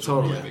school. Is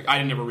Totally. really big. I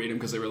didn't ever read them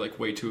because they were like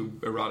way too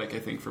erotic, I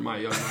think, for my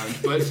young mind.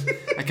 But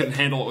I couldn't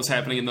handle what was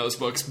happening in those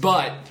books.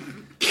 But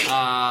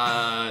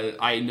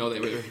I know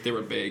they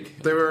were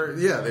big. They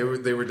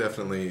were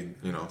definitely,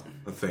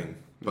 a thing.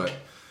 But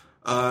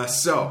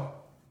so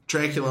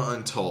Dracula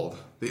Untold,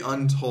 the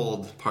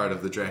untold part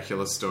of the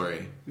Dracula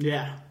story.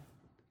 Yeah.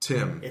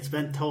 Tim, It's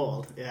been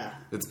told. Yeah.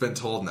 it's been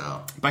told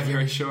now. By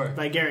Gary Shore.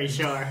 By Gary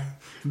Shore.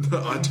 The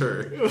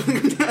utter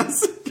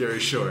Gary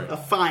Shore. A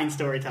fine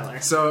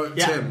storyteller. So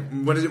Yeah.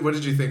 Tim, what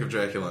did you think of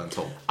Dracula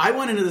Untold? I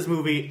went into this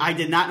movie. I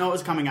did not know it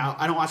was coming out.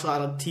 I don't watch a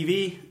lot of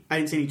TV. I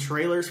didn't see any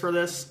trailers for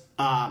this.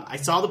 I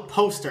saw the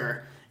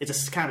poster.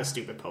 It's kind of a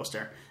stupid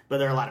poster, but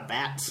there are a lot of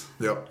bats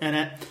Yep. in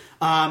it.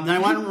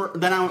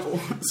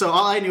 So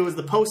all I knew was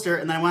the poster,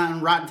 and then I went on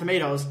Rotten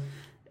Tomatoes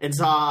and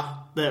saw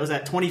that it was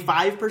at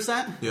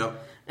 25%.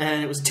 Yep.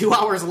 And it was 2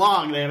 hours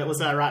long. They have it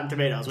listed on Rotten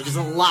Tomatoes, which is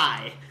a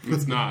lie.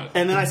 It's not.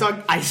 And then I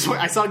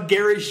saw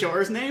Gary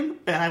Shore's name,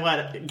 and I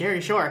went, Gary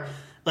Shore.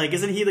 Like,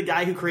 isn't he the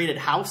guy who created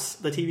House,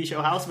 the TV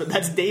show House? But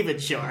that's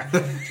David Shore.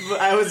 But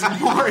I was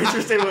more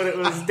interested when it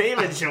was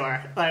David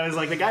Shore. I was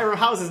like, the guy from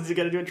House is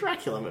going to do a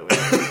Dracula movie.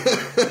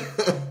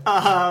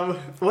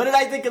 What did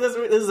I think of this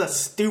movie? This is a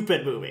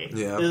stupid movie.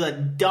 Yeah. This is a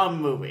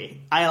dumb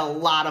movie. I had a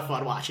lot of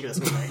fun watching this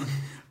movie.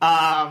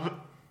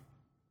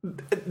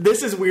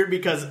 This is weird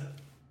because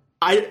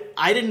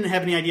I didn't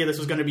have any idea this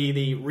was going to be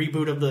the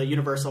reboot of the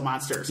Universal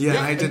Monsters.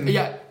 Yeah, I didn't.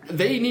 Yeah,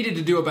 they needed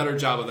to do a better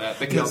job of that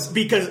because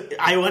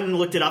I went and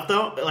looked it up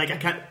though. Like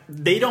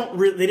they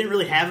didn't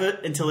really have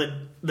it until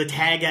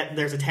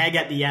there's a tag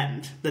at the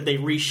end that they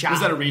reshot. Was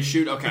that a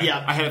reshoot? Okay,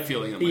 Yeah. I had a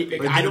feeling it might be.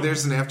 Wait,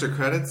 there's an after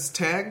credits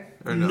tag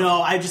or no?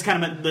 No, I just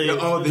kind of meant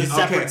the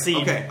separate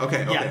scene. Okay.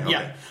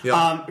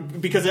 Yeah.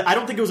 Because I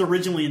don't think it was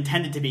originally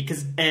intended to be.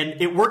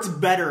 And it works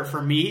better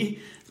for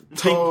me.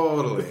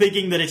 Totally.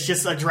 Thinking that it's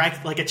just a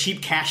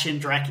cheap cash-in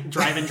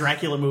drive-in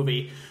Dracula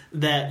movie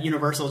that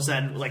Universal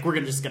said, like, we're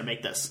just going to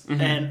make this.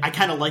 Mm-hmm. And I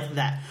kind of liked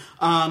that.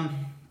 I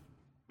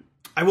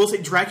will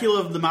say Dracula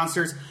of the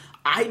Monsters,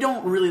 I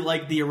don't really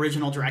like the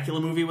original Dracula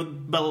movie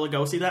with Bela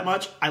Lugosi that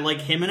much. I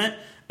like him in it.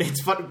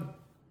 It's fun.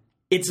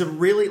 It's a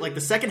really, like,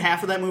 the second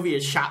half of that movie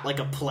is shot like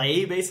a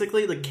play,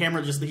 basically. The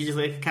camera he just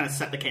like, kind of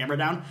set the camera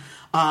down.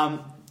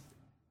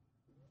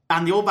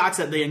 On the old box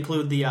set, they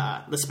include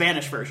the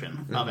Spanish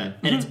version of it,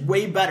 and it's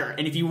way better.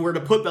 And if you were to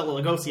put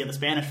Bela Lugosi in the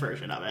Spanish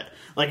version of it,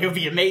 like, it would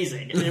be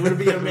amazing. It would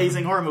be an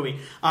amazing horror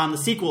movie. The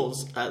sequel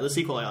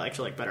I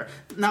actually like better.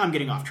 Now I'm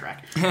getting off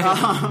track.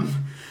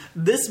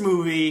 This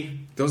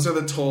movie, those are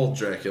the told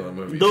Dracula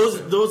movies.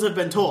 Those have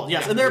been told,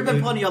 yes, and there have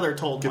been plenty other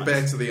told ones.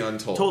 Get back to the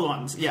untold. Told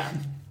ones, yeah.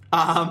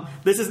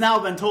 This has now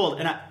been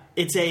told, and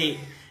it's a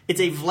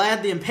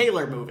Vlad the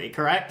Impaler movie,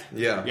 correct?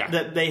 Yeah.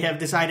 That they have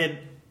decided.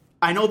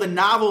 I know the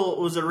novel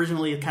was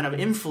originally kind of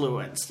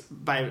influenced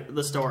by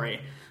the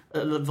story,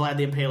 Vlad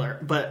the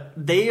Impaler, but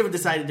they have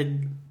decided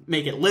to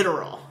make it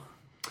literal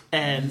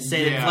and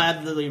say that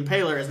Vlad the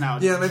Impaler is now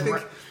and I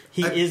think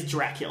he is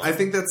Dracula. I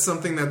think that's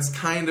something that's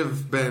kind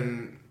of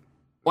been...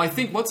 Well, I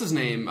think, what's his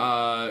name?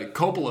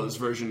 Coppola's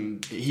version,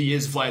 he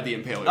is Vlad the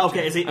Impaler.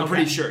 Okay, is he? I'm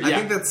pretty sure, yeah. I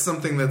think that's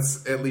something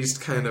that's at least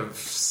kind of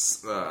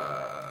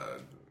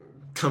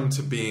come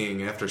to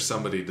being after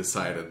somebody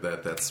decided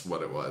that that's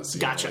what it was.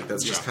 Gotcha. Like,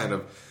 that's just kind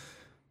of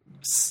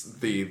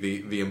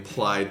the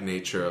implied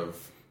nature of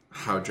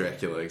how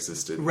Dracula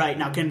existed. Right,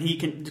 now could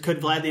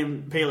Vlad the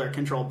Impaler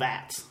control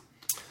bats?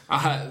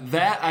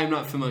 That I'm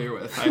not familiar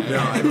with.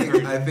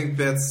 I think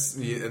that's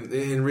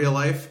in real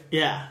life.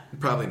 Yeah,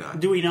 probably not.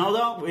 Do we know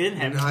though? We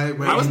didn't have.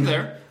 I wasn't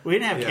there. We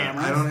didn't have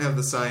cameras. I don't have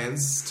the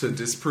science to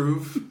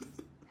disprove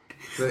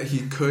that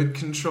he could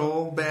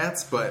control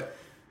bats, but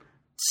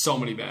so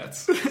many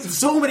bats.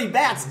 So many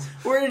bats.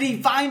 Where did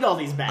he find all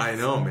these bats? I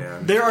know,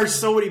 man. There are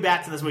so many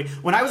bats in this movie.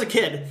 When I was a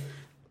kid,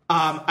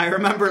 I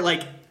remember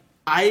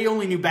I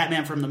only knew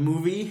Batman from the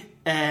movie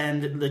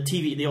and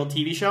the old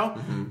TV show,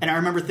 and I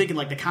remember thinking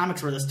the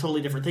comics were this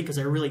totally different thing because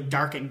they were really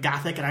dark and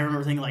gothic. And I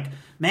remember thinking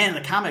man, in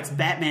the comics,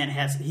 Batman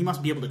he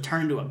must be able to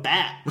turn into a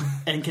bat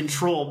and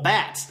control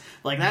bats.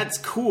 That's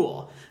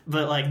cool.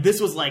 But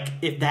this was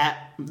if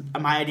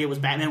my idea was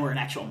Batman were an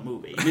actual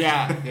movie.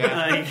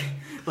 Yeah.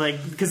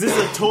 Because this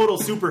is a total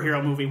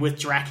superhero movie with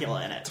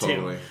Dracula in it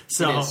totally. too.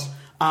 So,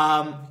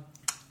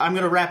 I'm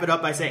going to wrap it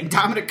up by saying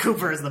Dominic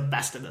Cooper is the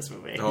best in this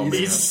movie. Oh,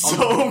 He's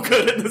so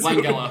good in this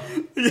Langella.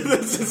 movie.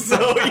 This is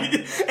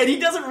and he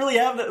doesn't really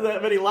have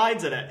that many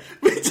lines in it.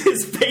 But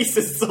his face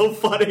is so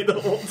funny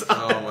the whole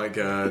time. Oh my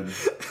god.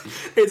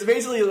 It's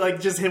basically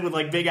just him with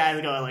big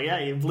eyes going yeah,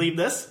 you believe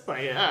this?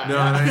 Yeah. No,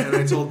 and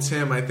I told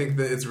Tim I think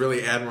that it's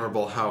really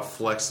admirable how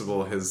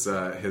flexible his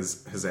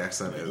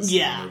accent is in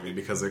the movie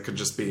because it could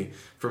just be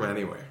from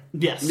anywhere.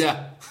 Yes.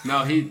 Yeah.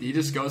 No, he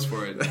just goes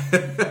for it.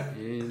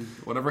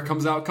 Whatever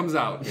comes out, comes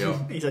out.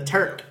 Yep. He's a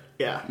Turk.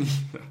 Yeah.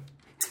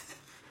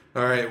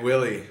 All right,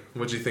 Willie,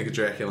 what'd you think of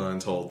Dracula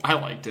Untold? I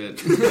liked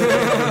it.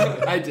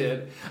 I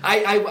did.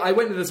 I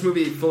went into this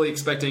movie fully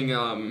expecting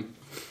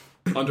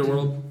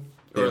Underworld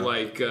or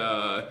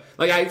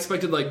I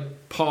expected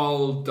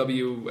Paul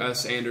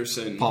W.S.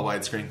 Anderson. Paul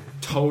Widescreen,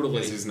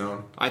 Totally. as he's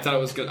known. I thought it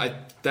was good.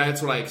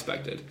 That's what I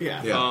expected.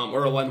 Yeah.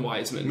 Or a Len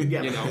Wiseman.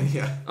 Yeah. You know.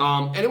 Yeah.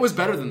 And it was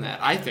better than that,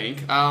 I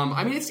think.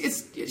 I mean,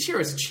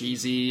 it's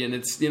cheesy, and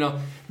it's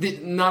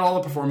not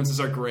all the performances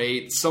are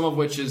great. Some of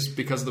which is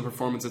because of the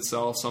performance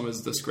itself. Some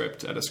is the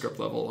script at a script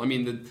level. I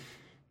mean,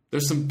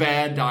 there's some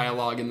bad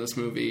dialogue in this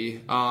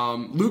movie.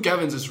 Luke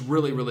Evans is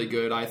really, really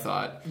good. I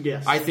thought.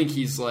 Yes. I think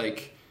he's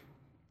like.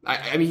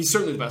 I mean, he's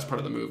certainly the best part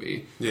of the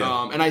movie.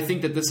 Yeah. And I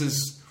think that this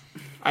is.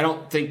 I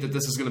don't think that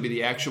this is going to be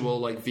the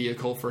actual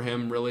vehicle for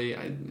him. Really,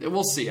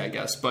 we'll see, I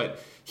guess.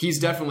 But he's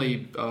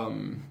definitely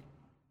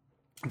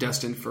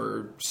destined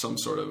for some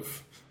sort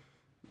of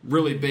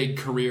really big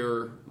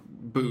career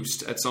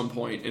boost at some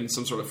point in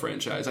some sort of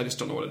franchise. I just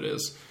don't know what it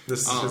is.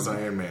 This is his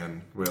Iron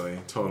Man, really,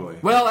 totally.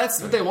 Well,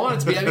 that's what they want it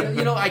to be. I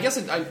mean, I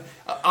guess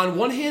on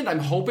one hand, I'm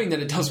hoping that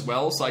it does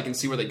well, so I can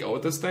see where they go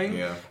with this thing.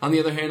 Yeah. On the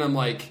other hand, I'm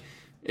like,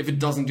 if it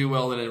doesn't do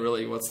well, then it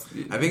really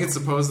I think it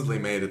supposedly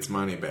made its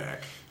money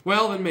back.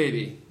 Well, then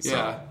maybe. So.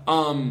 Yeah.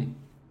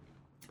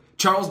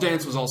 Charles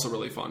Dance was also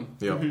really fun.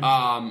 Yep.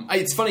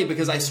 It's funny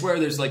because I swear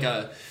there's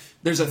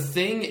a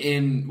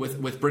thing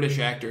with British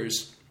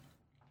actors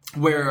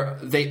where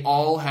they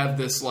all have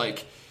this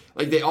like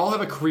they all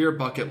have a career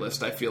bucket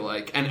list. I feel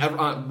like,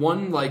 and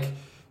one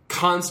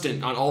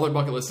constant on all their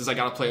bucket lists is I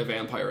gotta play a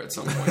vampire at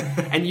some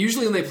point. And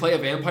usually when they play a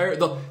vampire,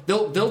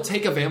 they'll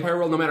take a vampire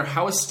role no matter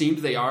how esteemed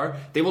they are.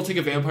 They will take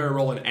a vampire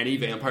role in any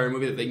vampire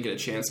movie that they can get a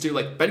chance to.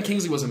 Like Ben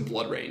Kingsley was in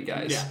Blood Rain,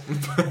 guys. Yeah.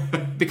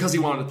 Because he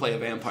wanted to play a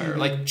vampire.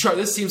 Like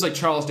this seems like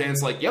Charles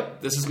Dance. Like,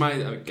 yep, this is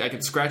I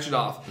can scratch it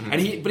off. And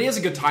but he has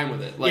a good time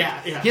with it. Like,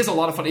 yeah. He has a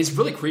lot of fun. He's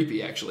really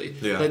creepy, actually.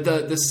 Yeah. Like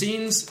the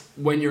scenes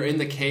when you're in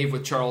the cave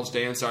with Charles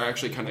Dance are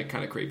actually kind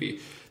of creepy.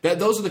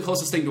 Those are the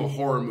closest thing to a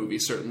horror movie,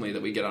 certainly,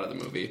 that we get out of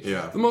the movie.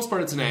 Yeah. For the most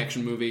part, it's an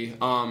action movie.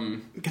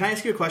 Can I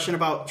ask you a question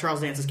about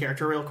Charles Dance's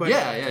character real quick?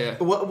 Yeah.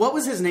 What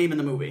was his name in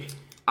the movie?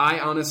 I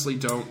honestly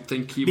don't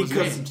think he was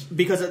named.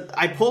 Because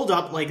I pulled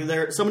up,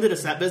 someone did a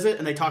set visit,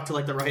 and they talked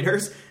to, the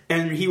writers,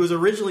 and he was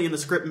originally in the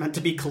script meant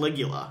to be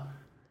Caligula.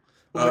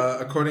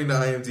 According to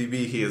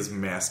IMDb, he is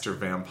Master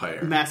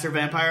Vampire. Master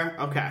Vampire?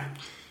 Okay.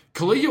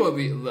 Caligula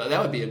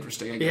would be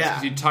interesting, I guess, Yeah.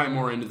 because you'd tie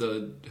more into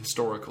the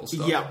historical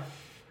stuff. Yep.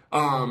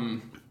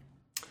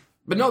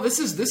 But no, this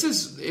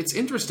is it's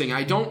interesting.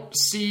 I don't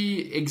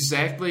see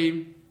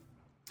exactly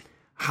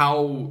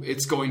how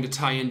it's going to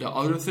tie into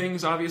other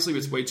things. Obviously,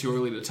 it's way too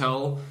early to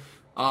tell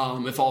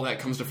if all that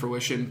comes to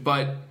fruition.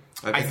 But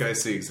I think I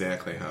see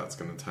exactly how it's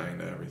going to tie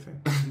into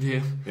everything.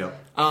 yeah. Yep.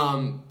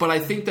 But I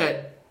think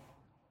they're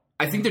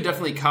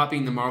definitely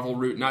copying the Marvel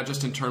route, not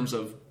just in terms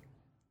of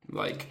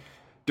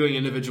doing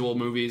individual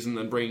movies and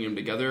then bringing them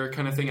together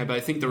kind of thing. But I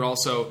think they're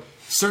also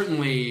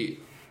certainly.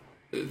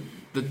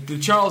 The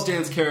Charles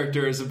Dance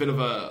character is a bit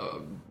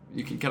of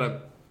you can kind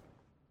of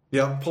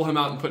pull him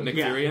out and put Nick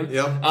Fury in.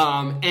 Yep.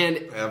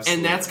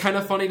 And that's kind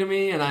of funny to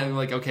me, and I'm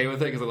okay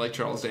with it because I like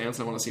Charles Dance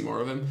and I want to see more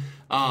of him.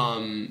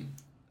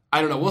 I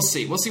don't know. We'll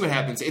see. We'll see what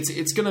happens.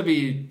 It's going to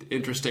be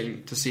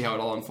interesting to see how it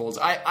all unfolds.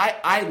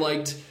 I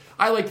liked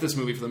this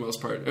movie for the most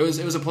part. It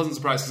was a pleasant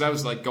surprise because I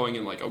was going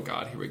in oh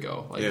god, here we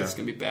go. This is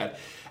going to be bad.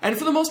 And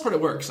for the most part,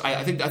 it works.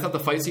 I thought the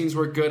fight scenes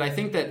were good. I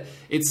think that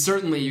it's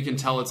certainly you can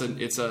tell it's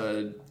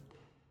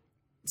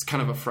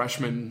kind of a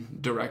freshman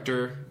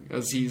director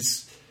as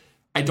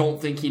I don't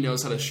think he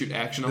knows how to shoot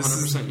action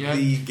 100% yet.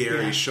 The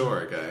Gary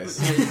Shore, guys.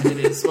 It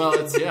is. Well,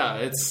 it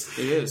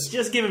is.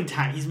 Just give him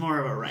time. He's more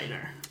of a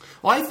writer.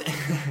 Well,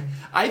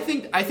 I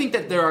think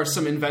that there are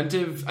some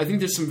inventive. I think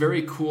there's some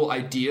very cool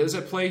ideas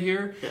at play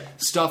here. Yeah.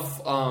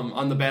 Stuff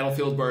on the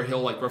battlefield where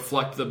he'll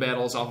reflect the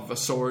battles off of a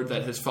sword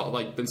that has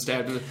been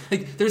stabbed.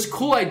 There's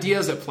cool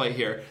ideas at play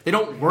here. They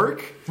don't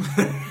work.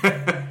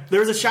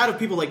 There's a shot of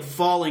people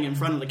falling in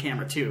front of the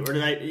camera too, or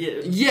did I?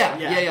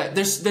 Yeah.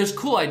 There's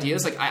cool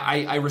ideas.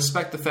 I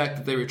respect the fact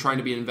that they were trying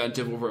to be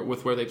inventive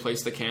with where they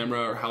placed the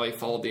camera or how they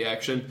followed the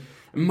action.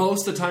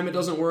 Most of the time, it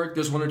doesn't work.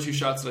 There's one or two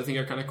shots that I think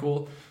are kind of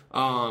cool.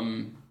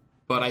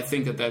 But I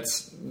think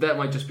that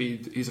might just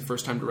be he's a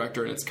first time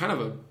director, and it's kind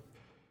of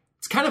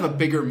a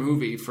bigger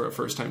movie for a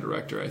first time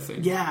director. I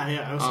think. Yeah.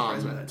 I was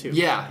surprised by that too.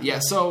 Yeah.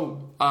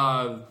 So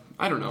I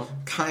don't know.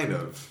 Kind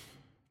of.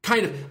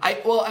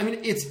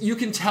 It's you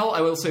can tell.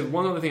 I will say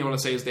one other thing I want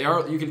to say is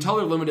you can tell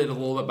they're limited a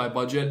little bit by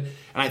budget, and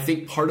I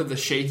think part of the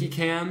shaky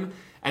cam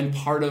and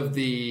part of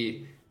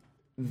the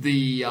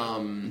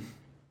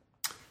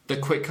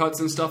quick cuts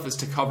and stuff is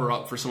to cover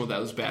up for some of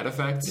those bad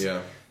effects.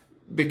 Yeah.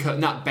 Because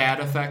not bad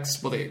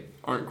effects, well they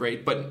aren't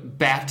great, but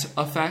bat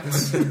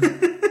effects.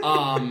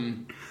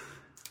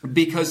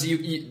 Because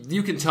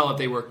you can tell that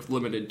they were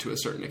limited to a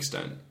certain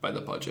extent by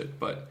the budget,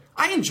 but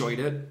I enjoyed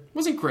it. It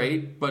wasn't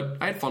great, but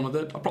I had fun with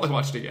it. I'll probably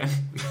watch it again.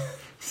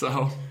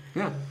 So,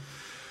 yeah.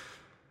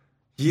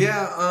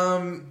 Yeah,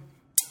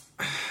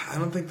 I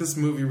don't think this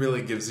movie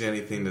really gives you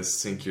anything to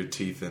sink your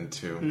teeth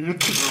into.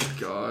 Oh,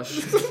 gosh.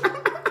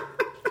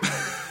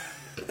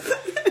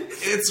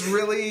 It's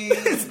really...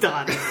 It's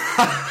done.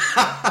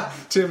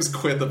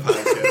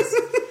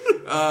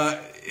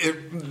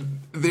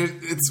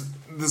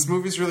 this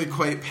movie's really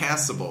quite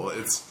passable.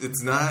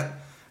 It's not.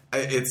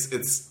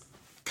 It's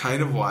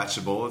kind of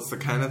watchable. It's the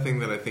kind of thing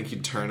that I think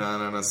you'd turn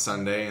on a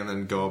Sunday and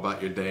then go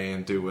about your day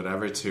and do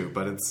whatever to.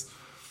 But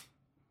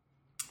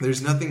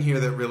there's nothing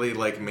here that really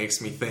like makes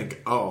me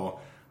think, oh,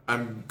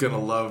 I'm gonna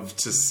love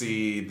to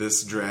see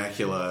this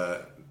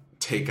Dracula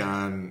take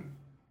on,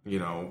 you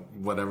know,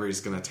 whatever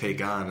he's gonna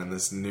take on in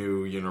this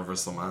new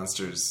Universal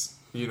Monsterverse,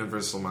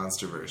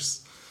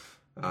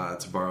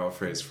 to borrow a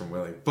phrase from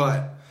Willie.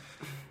 But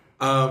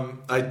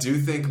I do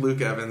think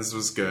Luke Evans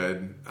was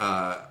good.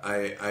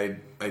 I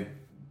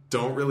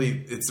don't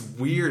really. It's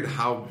weird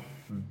how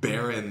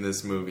barren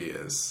this movie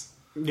is.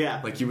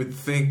 Yeah. Like, you would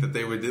think that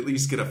they would at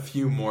least get a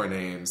few more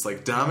names.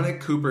 Like,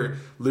 Dominic Cooper,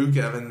 Luke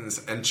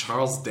Evans, and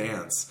Charles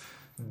Dance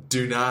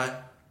do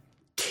not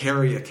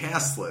carry a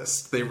cast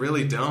list. They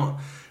really don't.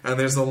 And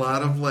there's a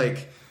lot of,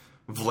 like,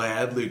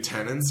 Vlad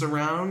lieutenants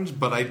around,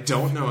 but I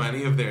don't know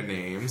any of their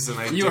names.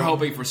 And you were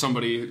hoping for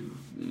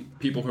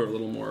people who are a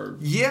little more...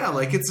 Yeah,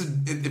 like, if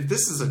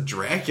this is a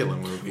Dracula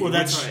movie... Well,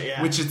 that's right,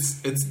 yeah. Which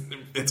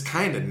it's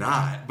kind of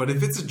not. But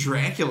if it's a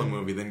Dracula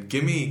movie, then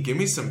give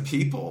me some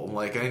people.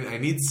 Like, I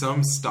need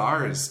some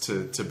stars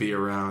to be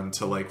around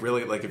to, like,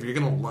 really... Like,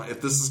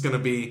 if this is gonna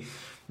be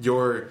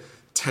your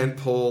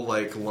tentpole,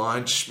 like,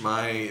 launch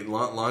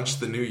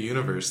the new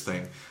universe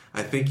thing,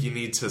 I think you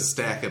need to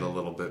stack it a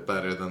little bit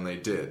better than they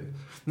did.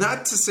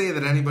 Not to say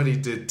that anybody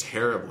did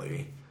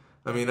terribly.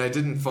 I mean, I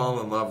didn't fall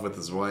in love with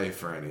his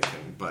wife or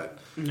anything, but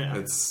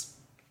yeah.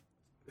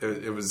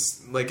 It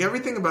was like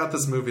everything about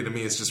this movie to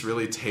me is just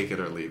really take it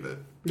or leave it.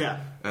 Yeah.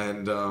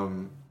 And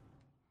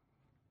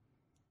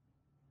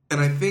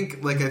I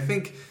think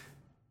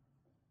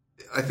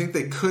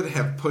they could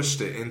have pushed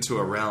it into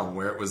a realm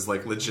where it was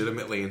like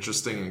legitimately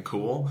interesting and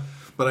cool,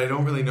 but I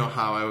don't really know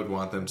how I would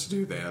want them to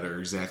do that or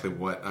exactly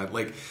what I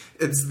like.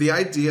 It's the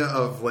idea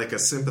of like a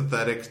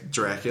sympathetic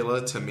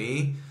Dracula to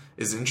me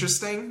is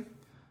interesting,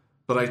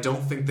 but I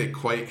don't think they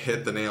quite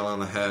hit the nail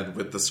on the head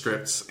with the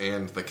scripts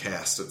and the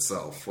cast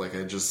itself. Like,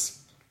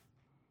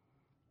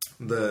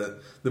 the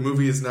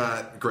movie is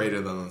not greater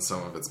than the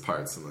sum of its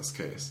parts in this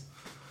case.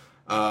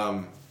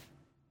 I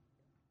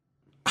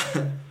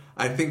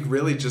think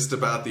really just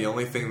about the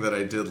only thing that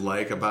I did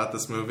like about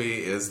this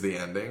movie is the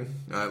ending,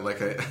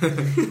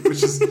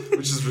 which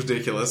is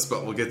ridiculous,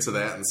 but we'll get to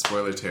that in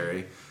spoiler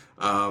Terry.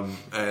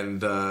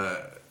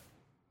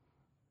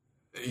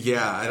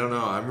 Yeah, I don't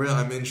know.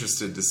 I'm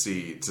interested to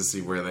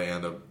see where they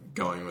end up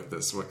going with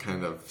this. What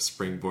kind of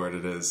springboard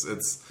it is.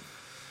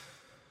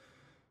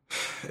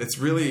 It's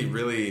really,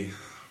 really,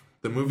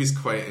 the movie's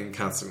quite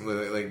inconstant.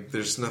 Like,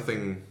 there's no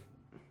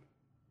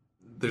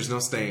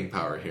staying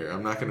power here.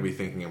 I'm not going to be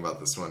thinking about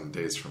this one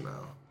days from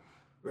now.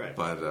 Right.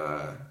 But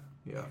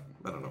yeah,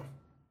 I don't know.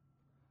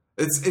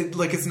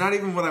 It's not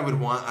even what I would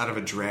want out of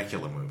a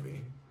Dracula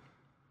movie.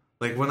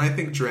 Like, when I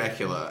think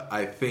Dracula,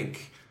 I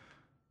think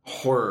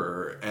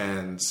horror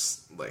and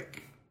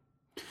like.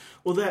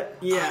 Well, that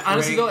yeah.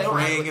 Honestly,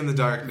 praying in the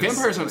darkness.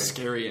 Vampires aren't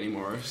scary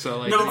anymore. So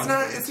like, no,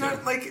 it's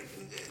not like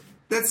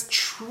that's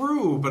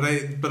true. But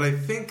I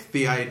think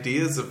the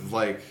ideas of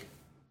like,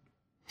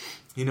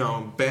 you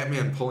know,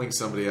 Batman pulling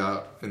somebody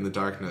out in the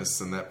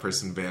darkness and that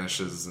person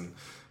vanishes and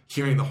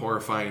hearing the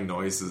horrifying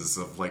noises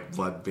of like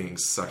blood being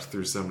sucked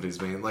through somebody's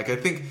vein. Like, I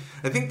think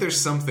there's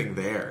something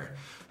there,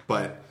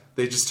 but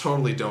they just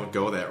totally don't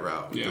go that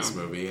route with this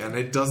movie. And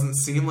it doesn't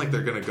seem like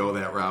they're going to go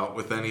that route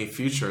with any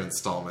future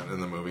installment in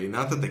the movie.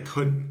 Not that they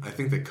couldn't. I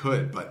think they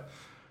could, but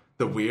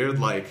the weird,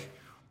 like,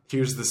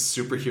 here's this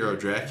superhero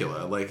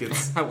Dracula. Like,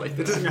 it's... I like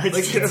that.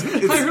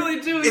 I really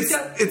do.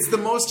 It's the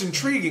most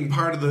intriguing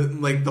part of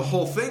the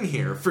whole thing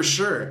here, for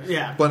sure.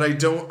 Yeah. But I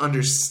don't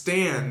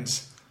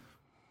understand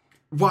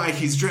why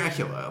he's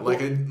Dracula.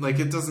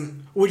 It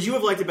doesn't... Would you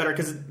have liked it better?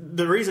 Because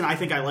the reason I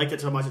think I liked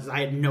it so much is I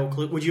had no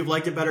clue. Would you have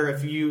liked it better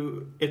if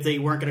they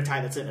weren't going to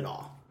tie this in at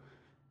all?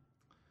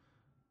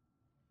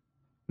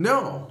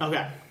 No.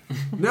 Okay.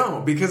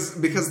 No, because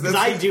that's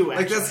I do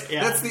actually.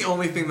 That's the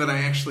only thing that I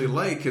actually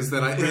like is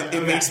that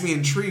it makes me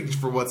intrigued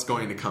for what's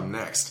going to come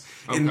next.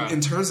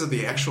 In terms of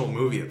the actual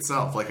movie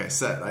itself, like I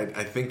said,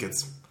 I think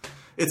it's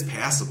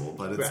passable,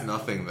 but it's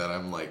nothing that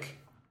I'm like.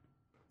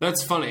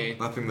 That's funny.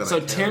 Nothing that. So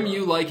Tim,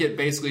 you like it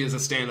basically as a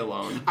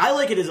standalone. I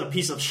like it as a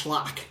piece of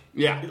schlock.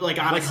 Yeah, like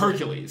honestly, like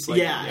Hercules.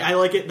 I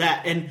like it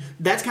and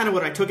that's kind of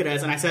what I took it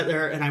as. And I sat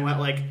there and I went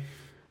like,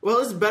 well,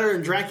 this is better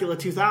than Dracula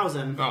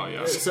 2000. Oh,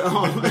 yes. So,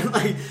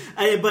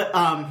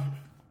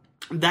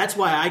 that's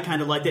why I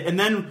kind of liked it. And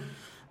then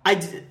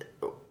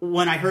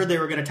when I heard they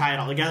were going to tie it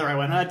all together, I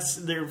went,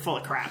 they're full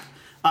of crap.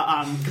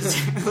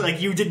 Because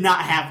like you did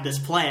not have this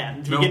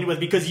plan to begin with,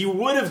 because you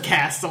would have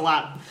cast a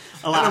lot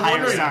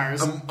higher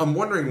stars. I'm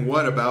wondering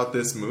what about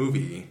this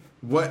movie?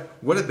 What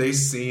did they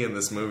see in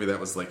this movie that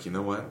was like, you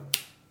know what?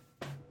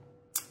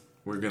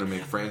 We're going to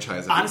make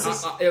franchise. Honestly,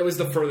 it was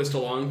the furthest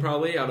along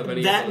probably out of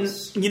any of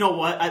those. You know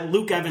what?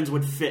 Luke Evans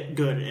would fit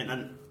good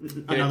in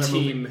another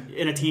movie,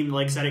 in a team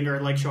like setting or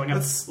like showing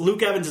up.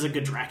 Luke Evans is a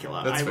good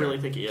Dracula. I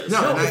really think he is.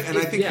 No, and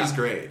I think he's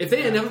great. If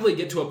they inevitably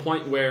get to a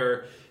point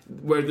where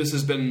where this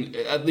has been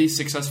at least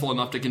successful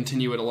enough to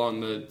continue it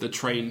along the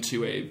train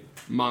to a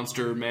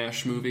monster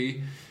mash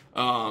movie.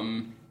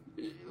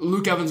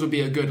 Luke Evans would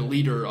be a good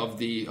leader of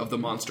the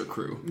monster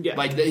crew. Yeah.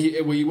 Like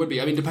he would be.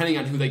 I mean, depending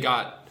on who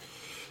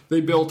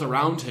they built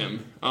around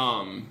him.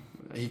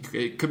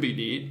 It could be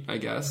neat, I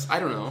guess.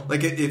 I don't know.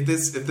 Like if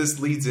this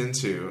leads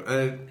into,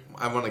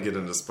 I want to get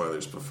into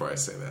spoilers before I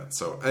say that.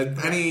 So,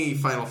 any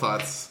final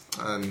thoughts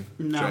on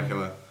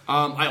Dracula?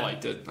 I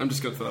liked it. I'm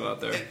just gonna throw that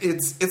out there.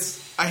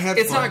 I had.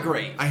 It's fun. not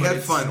great. I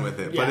had fun with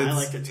it, yeah, but I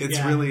liked it too. It's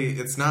really.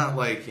 It's not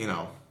like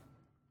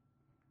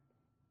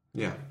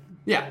Yeah.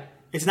 Yeah.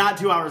 It's not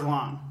 2 hours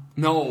long.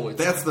 No,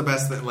 that's the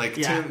best thing. Like,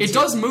 yeah. It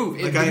does move.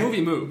 The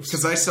movie moves.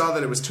 Because I saw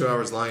that it was 2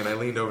 hours long, and I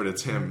leaned over to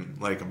Tim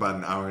like about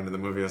an hour into the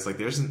movie. I was like,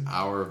 "There's an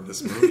hour of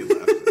this movie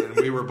left," and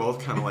we were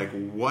both kind of like,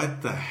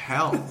 "What the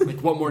hell?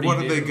 Like, what more? What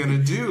are they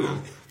gonna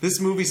do? This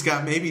movie's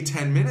got maybe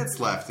 10 minutes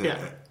left in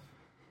it."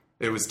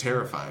 It was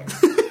terrifying.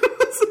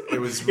 It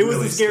was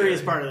the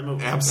scariest part of the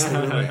movie.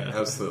 Absolutely,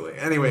 absolutely.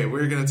 Anyway,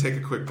 we're going to take a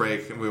quick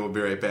break, and we will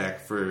be right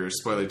back for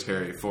Spoiler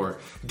Terry for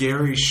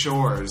Gary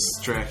Shore's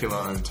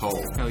Dracula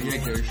Untold. Hell yeah,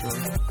 Gary Shore.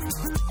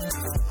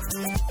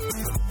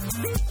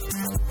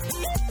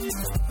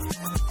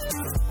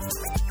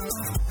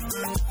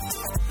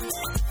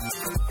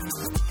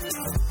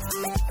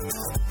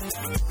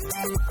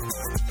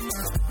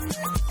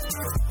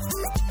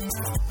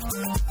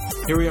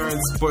 Here we are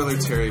in Spoiler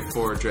Terry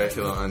for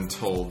Dracula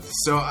Untold.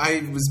 So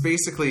I was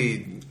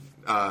basically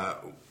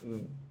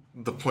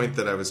the point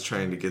that I was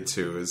trying to get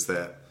to is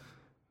that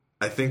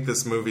I think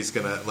this movie's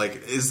gonna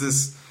is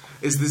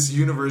this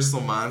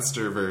Universal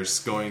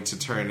Monsterverse going to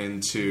turn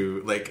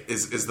into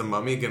is the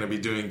Mummy gonna be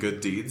doing good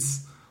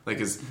deeds? Like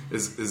is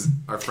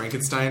our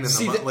Frankenstein and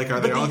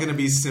are they all going to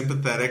be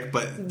sympathetic?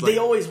 But they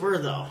always were,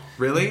 though.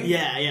 Really?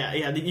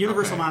 Yeah. The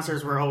Universal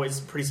monsters were always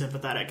pretty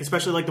sympathetic,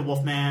 especially like the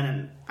Wolfman,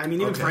 and I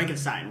mean even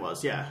Frankenstein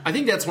was. Yeah, I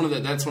think that's one of the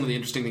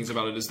interesting things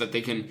about it is that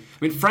they can.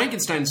 I mean,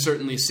 Frankenstein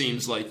certainly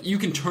seems like you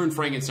can turn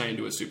Frankenstein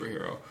into a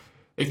superhero.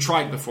 They've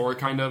tried before,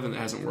 kind of, and it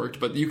hasn't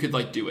worked, but you could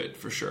do it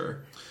for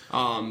sure.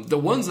 The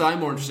ones that I'm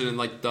more interested in,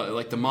 like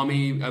the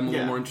Mummy, I'm a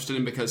little more interested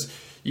in because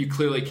you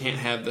clearly can't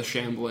have the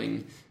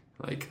shambling.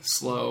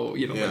 Slow,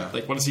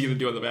 what is he going to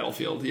do on the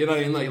battlefield? You know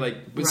what I mean?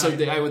 Right. So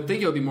I would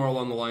think it would be more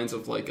along the lines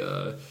of like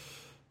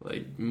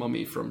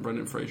Mummy from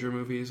Brendan Fraser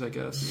movies, I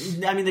guess.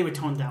 I mean, they would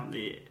tone down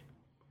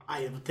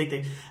I would think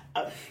they,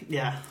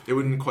 yeah. It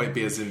wouldn't quite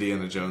be as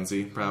Indiana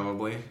Jonesy,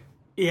 probably.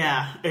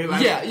 Yeah.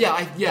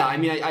 I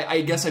mean, I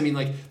guess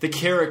the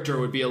character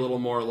would be a little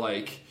more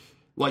like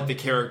the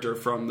character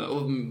from the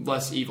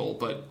less evil,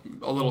 but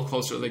a little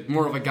closer,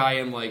 more of a guy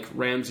in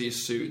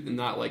Ramsey's suit and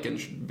not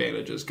in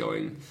bandages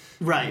going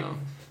right.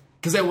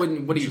 Because that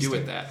wouldn't. What do you do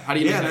with that? How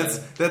do you? Yeah,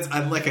 that's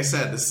like I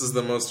said. This is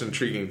the most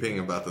intriguing thing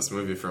about this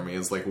movie for me.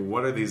 Is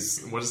what are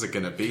these? What is it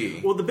going to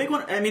be? Well, the big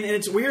one. I mean, and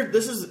it's weird.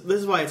 This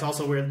is why it's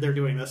also weird they're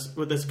doing this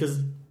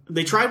because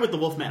they tried with the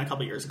Wolfman a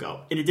couple years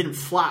ago and it didn't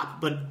flop,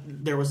 but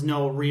there was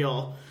no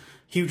real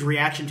huge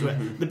reaction to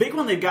it. The big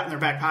one they've got in their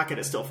back pocket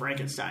is still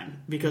Frankenstein,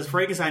 because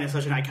Frankenstein is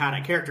such an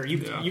iconic character. You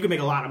could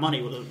make a lot of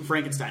money with a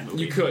Frankenstein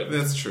movie. You could.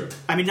 That's true.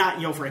 I mean, not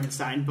Yo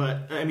Frankenstein,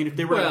 but I mean, if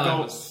they were to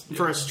go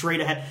for a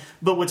straight ahead.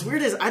 But what's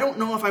weird is I don't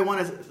know if I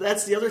want to.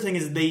 That's the other thing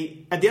is at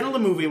the end of the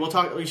movie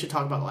we should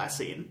talk about the last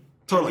scene.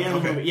 Totally. At the end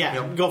of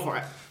the movie, go for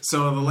it.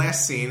 So the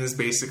last scene is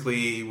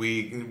basically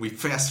we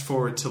fast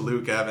forward to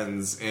Luke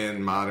Evans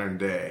in modern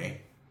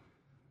day.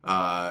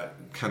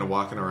 Kind of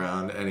walking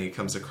around, and he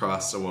comes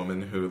across a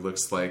woman who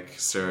looks like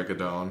Sarah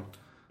Gadon,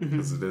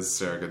 because it is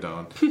Sarah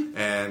Gadon,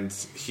 and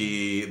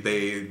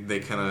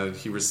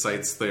he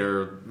recites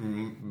their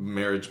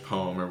marriage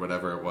poem or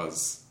whatever it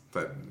was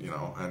that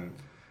and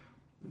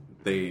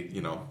they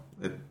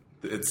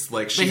it's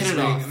like she's hit it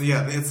off.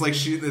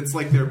 it's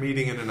like they're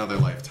meeting in another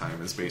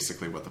lifetime is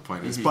basically what the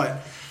point is,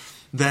 but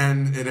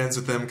then it ends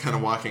with them kind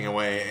of walking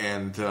away,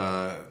 and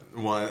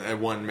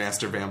one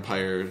master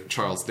vampire,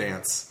 Charles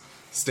Dance,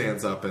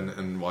 stands up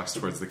and walks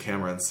towards the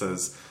camera and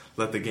says,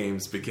 "Let the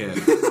games begin,"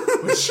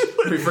 which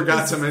we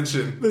forgot to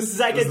mention. The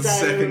second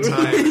time.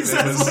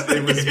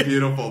 It was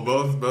beautiful.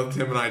 Both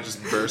him and I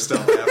just burst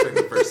out laughing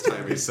the first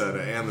time he said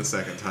it, and the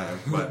second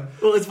time. But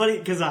well, it's funny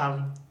because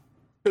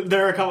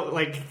there are a couple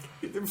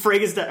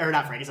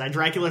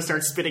Dracula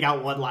starts spitting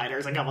out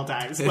one-liners a couple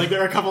times.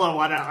 There are a couple of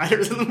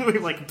one-liners in the movie,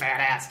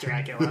 badass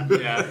Dracula.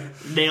 Yeah,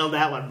 nailed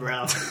that one,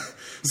 bro.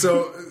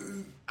 So.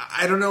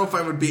 I don't know if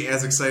I would be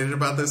as excited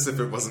about this if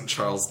it wasn't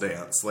Charles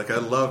Dance. I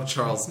love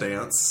Charles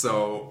Dance,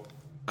 so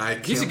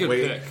He's a good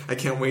pick. I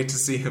can't wait to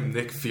see him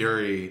Nick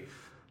Fury.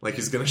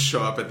 He's going to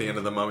show up at the end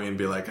of the Mummy and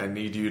be like, "I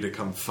need you to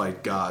come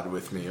fight God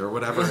with me," or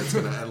whatever it's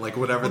going to, and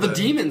whatever. Well, the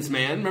demons,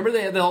 man. Remember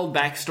they had the whole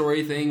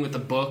backstory thing with the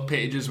book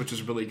pages, which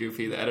was really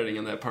goofy. The editing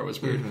on that part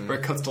was weird, where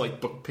it cuts to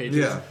book pages.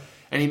 Yeah.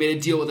 and he made a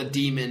deal with a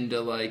demon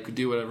to like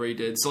do whatever he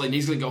did. So like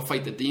he's gonna go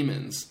fight the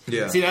demons.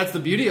 Yeah. See, that's the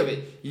beauty of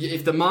it.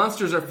 If the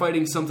monsters are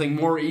fighting something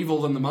more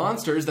evil than the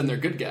monsters, then they're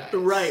good guys.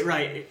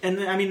 Right.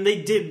 And I mean,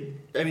 they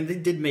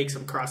did make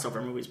some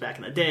crossover movies back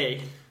in the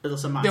day.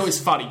 There's some They always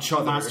fought each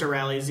other. monster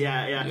rallies.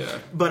 Yeah. Yeah.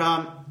 But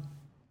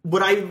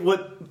what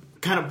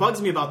kind of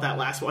bugs me about that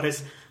last one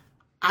is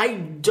I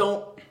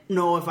don't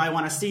know if I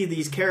want to see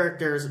these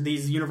characters,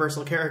 these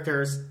Universal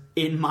characters,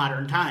 in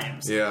modern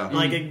times. Yeah.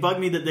 Like, it bugged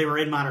me that they were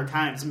in modern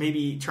times.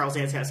 Maybe Charles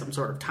Dance has some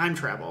sort of time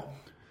travel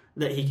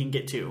that he can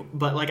get to.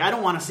 But, like, I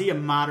don't want to see a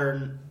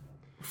modern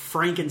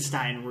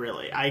Frankenstein,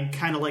 really. I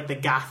kind of like the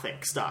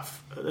gothic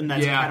stuff. And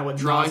that's kind of what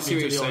draws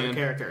me to the older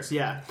characters.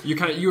 Yeah. You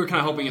were kind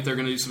of hoping if they're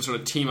going to do some sort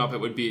of team up, it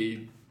would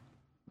be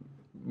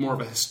more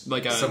of a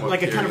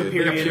Somewhat a kind of a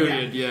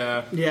period.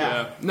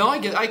 Yeah. No,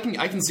 I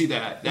can see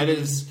that. That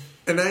is.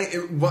 And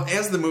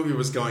as the movie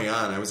was going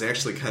on, I was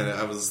actually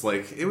I was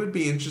like, it would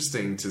be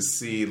interesting to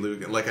see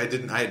Luke. Like,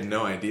 I had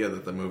no idea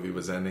that the movie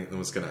was going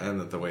to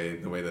end the way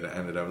that it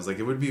ended. I was like,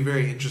 it would be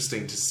very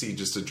interesting to see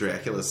just a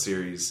Dracula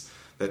series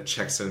that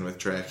checks in with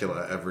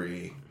Dracula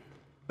every.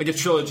 Like a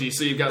trilogy,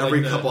 so you've got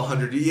every like couple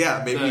hundred,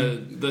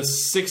 maybe the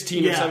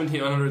 16 or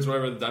 1700s,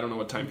 whatever. I don't know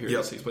what time period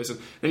this takes place in.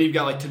 Then you've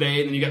got like today,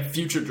 and then you got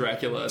future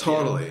Dracula.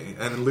 Totally,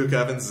 and Luke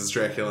Evans is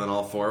Dracula in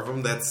all four of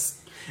them.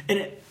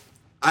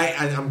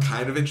 I'm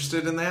kind of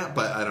interested in that,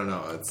 but I don't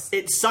know.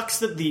 It sucks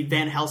that the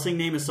Van Helsing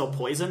name is so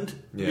poisoned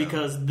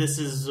because this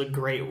is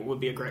would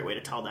be a great way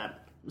to tell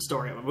that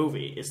story of a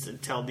movie, is to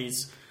tell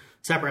these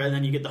separate, and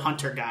then you get the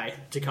hunter guy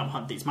to come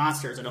hunt these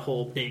monsters in a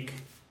whole big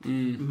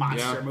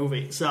monster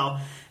movie. So.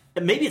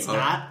 Maybe it's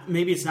not.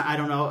 Maybe it's not. I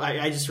don't know.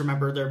 I just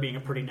remember there being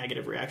a pretty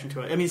negative reaction to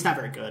it. I mean, it's not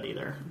very good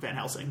either, Van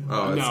Helsing.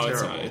 Oh, no,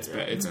 it's not.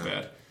 It's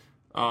bad.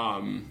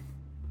 I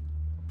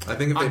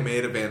think if they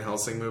made a Van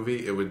Helsing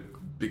movie, it would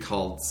be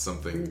called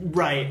something.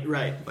 Right.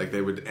 Like,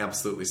 they would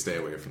absolutely stay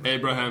away from that.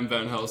 Abraham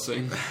Van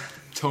Helsing.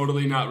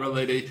 Totally not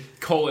related.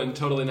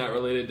 Totally not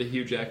related to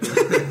Hugh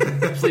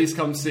Jackman. Please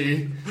come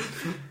see.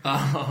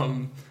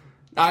 I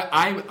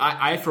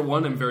for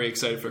one, am very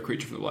excited for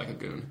Creature from the Black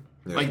Lagoon.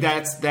 Yeah. Like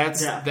that's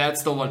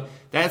the one.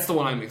 That's the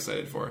one I'm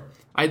excited for.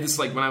 I had this,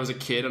 like, when I was a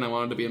kid and I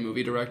wanted to be a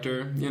movie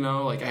director. You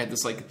know, like I had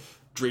this like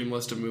dream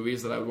list of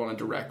movies that I would want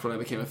to direct when I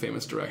became a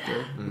famous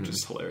director, which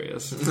is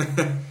hilarious.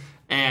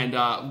 And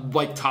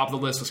like top of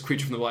the list was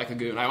Creature from the Black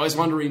Lagoon. I always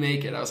wanted to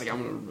remake it. I was like,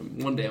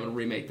 one day I'm gonna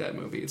remake that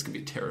movie. It's gonna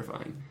be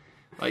terrifying.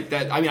 Like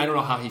that. I mean, I don't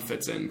know how he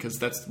fits in because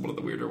that's one of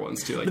the weirder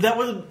ones too. Like,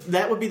 but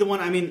that would be the one.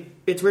 I mean,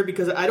 it's weird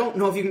because I don't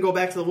know if you can go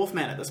back to the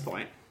Wolfman at this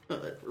point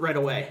right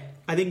away.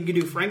 I think you could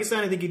do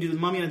Frankenstein. I think you could do the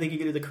Mummy, and I think you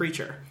could do the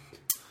Creature.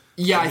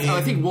 Yeah,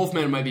 I think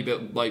Wolfman might be a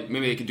bit like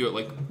maybe they could do it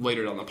like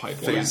later down the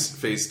pipeline.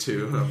 Phase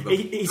 2 of the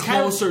he's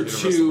closer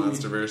to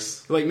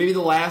Monsterverse. Like maybe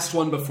the last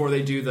one before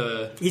they do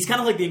the. He's kind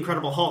of like the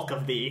Incredible Hulk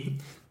of the.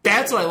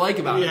 That's what I like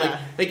about it.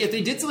 Yeah. Like if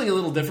they did something a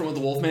little different with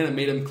the Wolfman and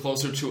made him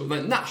closer to,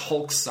 like, not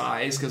Hulk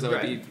size because that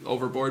would be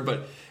overboard,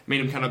 but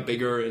made him kind of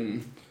bigger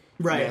and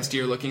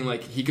nastier looking.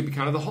 Like he could be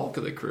kind of the Hulk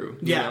of the crew.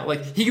 You know?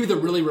 Like he could be the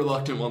really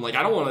reluctant one. Like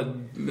I don't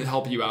want to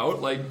help you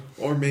out. Like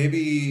or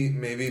maybe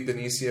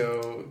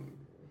Benicio.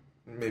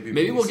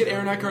 Maybe we'll get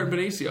Aaron Eckhart and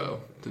Benicio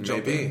to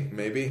jump in.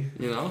 Maybe.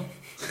 You know?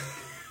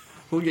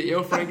 We'll get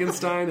Yo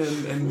Frankenstein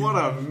and... What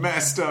a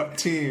messed up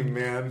team,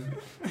 man.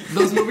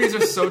 Those movies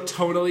are so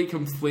totally,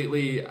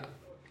 completely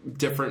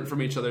different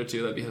from each other,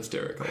 too. That'd be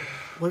hysterical.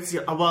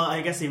 Well,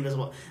 I guess the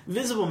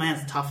Invisible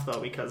Man's tough, though,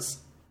 because...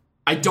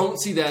 I don't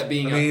see that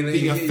being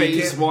a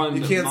phase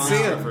one. You can't see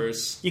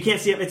it. You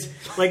can't see it.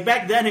 It's like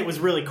back then it was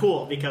really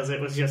cool because it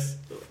was just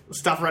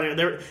stuff running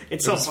there.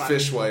 It's so fun.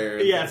 Fish wire.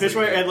 Yeah, fish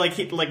wire, and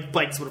like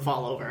bikes would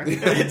fall over.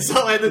 And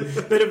so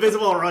the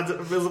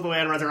Invisible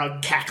Man runs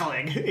around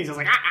cackling. He's just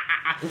like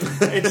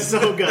It's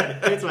so good.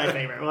 It's my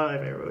favorite. One of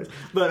my favorite movies.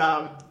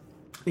 But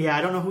yeah,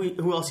 I don't know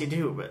who else you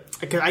do, but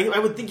because I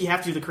would think you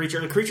have to do the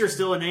Creature. The Creature is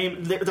still a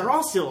name. They're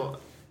all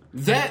still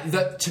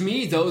that to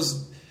me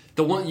those.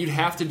 The one you'd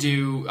have to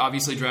do,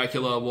 obviously,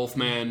 Dracula,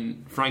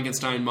 Wolfman,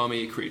 Frankenstein,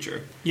 Mummy,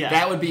 Creature. Yeah.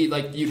 That would be,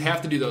 like, you'd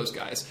have to do those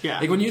guys.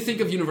 Yeah. Like, when you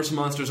think of Universal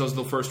Monsters, those are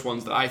the first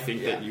ones that I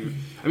think that you...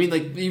 I mean,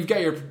 like, you've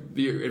got your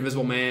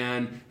Invisible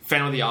Man,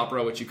 Phantom of the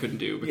Opera, which you couldn't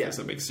do because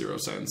that makes zero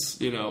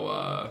sense. You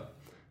know,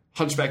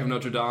 Hunchback of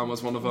Notre Dame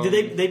was one of them.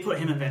 Did they put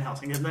him in Van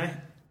Helsing, didn't they?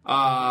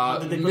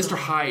 Mr.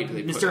 Hyde.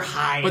 Mr.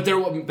 Hyde. But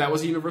that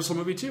was a Universal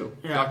movie, too.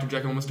 Yeah. Dr.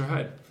 Jekyll and Mr.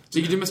 Hyde. So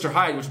you could do Mr.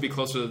 Hyde, which would be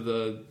closer to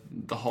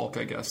the Hulk,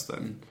 I guess,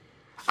 then...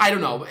 I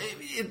don't know.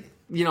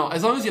 You know,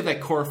 as long as you have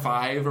that core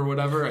 5 or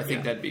whatever, I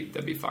think that'd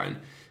be fine.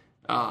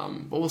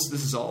 But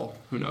this is all,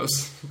 who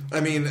knows?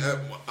 I mean,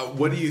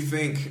 what do you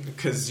think?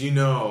 Because you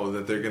know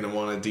that they're going to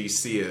want to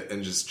DC it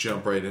and just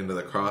jump right into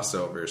the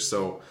crossover.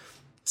 So,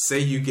 say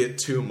you get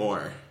 2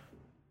 more.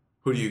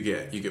 Who do you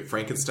get? You get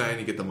Frankenstein,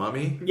 you get the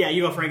Mummy? Yeah,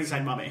 you go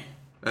Frankenstein, Mummy.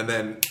 And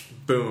then,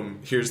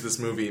 boom, here's this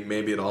movie.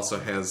 Maybe it also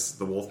has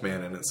the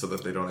Wolfman in it so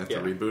that they don't have to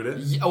reboot it.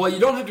 Yeah, well, you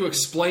don't have to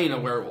explain a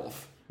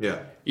werewolf. Yeah.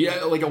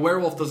 Yeah, like a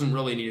werewolf doesn't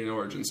really need an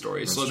origin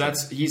story, so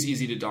he's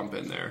easy to dump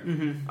in there.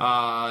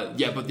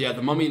 The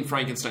Mummy and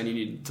Frankenstein, you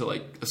need to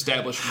like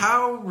establish.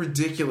 How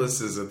ridiculous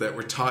is it that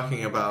we're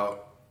talking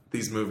about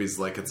these movies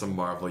like it's a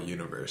Marvel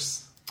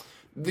universe?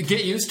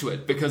 Get used to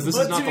it, because this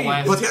is not the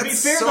last. But To be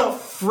that's fair, so though,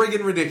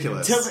 friggin'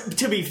 ridiculous.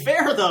 To be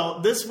fair,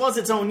 though, this was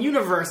its own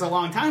universe a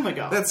long time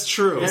ago. That's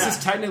true. This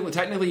is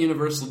technically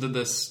Universal did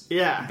this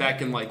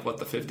back in like what,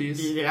 the 50s?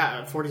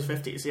 Yeah, 40s,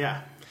 50s,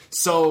 yeah.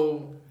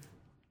 So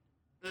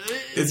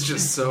It's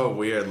just so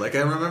weird. Like,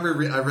 I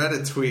remember I read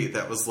a tweet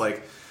that was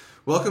like,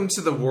 welcome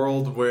to the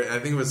world where, I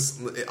think it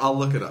was, I'll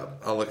look it up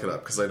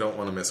because I don't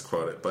want to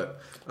misquote it,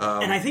 but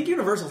And I think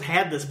Universal's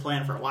had this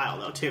plan for a while,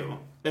 though, too.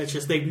 It's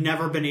just they've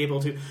never been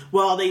able to.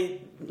 Well,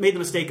 they made the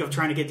mistake of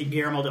trying to get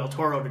Guillermo del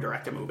Toro to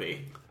direct a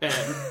movie,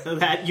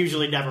 and that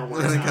usually never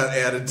works and it out. got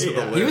added to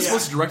the list. he was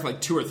supposed to direct like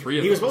 2 or 3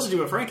 of them. He was supposed to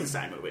do a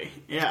Frankenstein movie,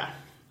 yeah.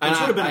 And Which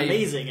would have been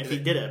amazing if he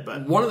did it,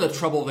 but... One of the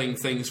troubling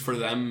things for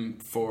them,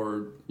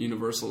 for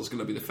Universal, is going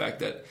to be the fact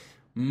that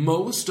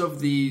most of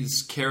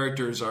these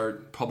characters are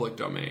public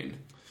domain.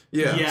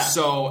 Yeah.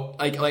 So,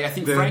 like I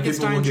think Then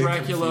Frankenstein, people will get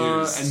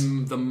Dracula, confused.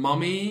 and the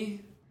Mummy.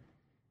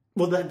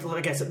 Well, then,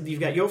 like I said,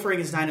 you've got Yo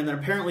Frankenstein, and then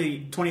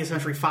apparently 20th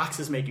Century Fox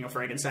is making a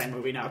Frankenstein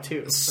movie now,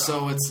 too.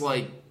 So it's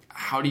like,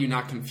 how do you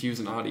not confuse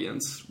an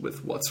audience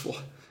with what's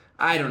what?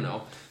 I don't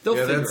know. They'll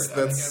Yeah, figure it out,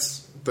 I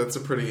guess. that's a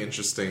pretty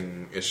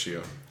interesting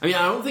issue. I mean,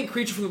 I don't think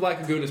Creature from the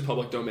Black Lagoon is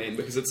public domain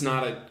because it's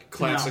not a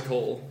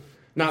classical,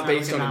 not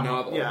based on a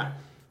novel. Yeah.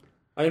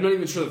 I'm not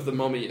even sure if the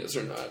Mummy is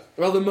or not.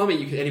 Well, the Mummy,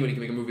 anybody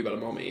can make a movie about a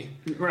mummy.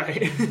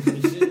 Right.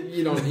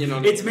 you know.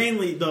 It's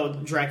mainly, though,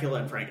 Dracula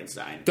and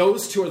Frankenstein.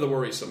 Those two are the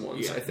worrisome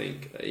ones, Yeah. I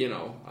think.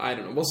 I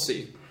don't know. We'll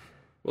see.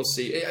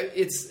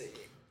 It's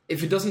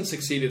if it doesn't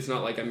succeed, it's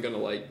not like I'm gonna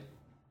like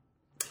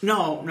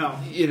No.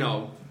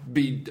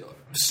 Be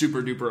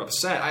super duper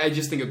upset. I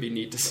just think it'd be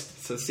neat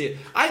to see it.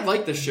 I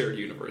like the shared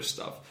universe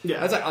stuff.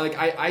 Yeah.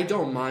 I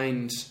don't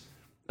mind.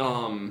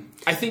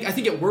 I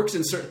think it works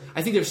in certain.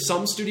 I think there's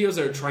some studios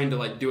that are trying to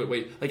like do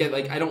it.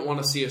 I don't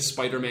want to see a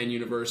Spider-Man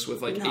universe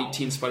with like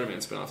 18 Spider-Man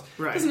spinoffs.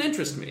 Right. It doesn't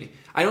interest me.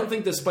 I don't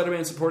think the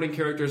Spider-Man supporting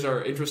characters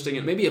are interesting.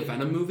 And maybe a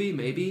Venom movie,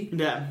 maybe.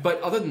 Yeah.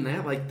 But other than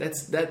that, like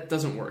that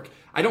doesn't work.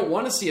 I don't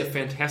want to see a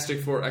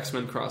Fantastic Four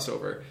X-Men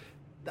crossover.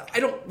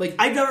 I don't like.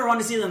 I've never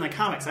wanted to see them in the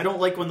comics. I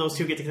don't like when those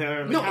two get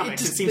together in the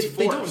comics. It seems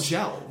they don't forced.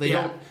 gel. They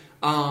don't.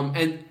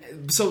 And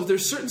so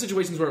there's certain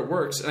situations where it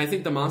works, and I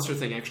think the monster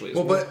thing actually is.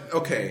 Well, but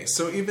okay,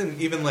 so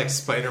even like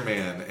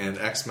Spider-Man and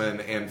X-Men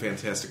and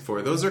Fantastic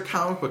Four, those are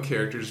comic book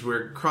characters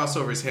where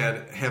crossovers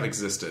have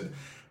existed,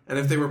 and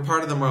if they were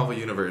part of the Marvel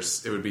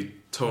universe, it would be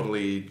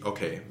totally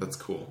okay. That's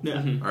cool. Yeah.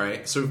 Mm-hmm. All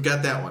right, so we've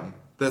got that one.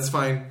 That's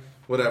fine.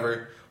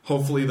 Whatever.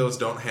 Hopefully those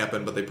don't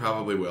happen, but they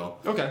probably will.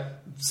 Okay,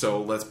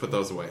 So let's put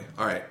those away.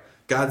 All right,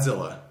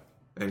 Godzilla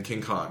and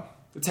King Kong.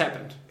 it's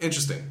happened.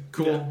 Interesting.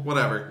 Cool. Yeah.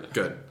 Whatever.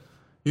 Good.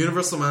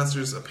 Universal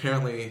monsters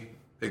apparently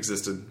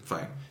existed.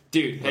 Fine.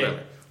 Dude, Whatever.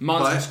 hey,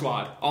 Monster But-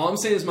 Squad. All I'm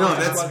saying is No,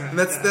 Monster Squad.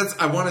 that's.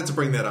 I wanted to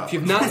bring that up. If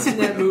you've not seen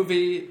that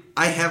movie,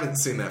 I haven't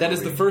seen that. that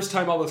is movie. the first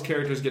time all those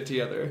characters get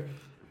together.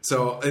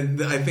 So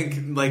and I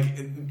think, like,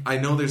 I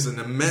know there's an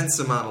immense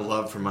amount of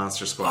love for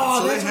Monster Squad.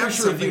 Oh, so that's they what we have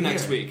should review something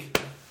next here. week.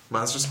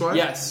 Monster Squad.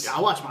 Yes,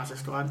 I'll watch Monster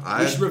Squad.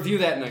 we should review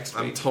that next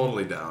I'm week.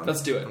 totally down.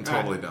 Let's do it. I'm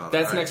totally down.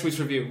 That's All right. next week's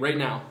review right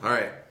now. All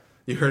right,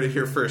 you heard it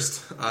here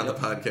first on the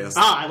podcast.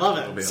 I love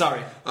It'll be it.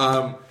 Sorry.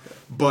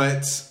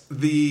 But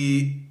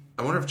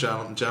I wonder if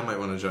John might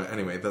want to join.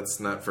 Anyway,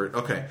 that's not for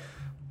okay.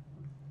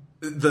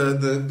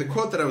 The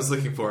quote that I was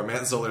looking for,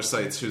 Matt Zoller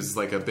Seitz, who's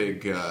like a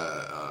big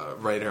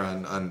writer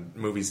on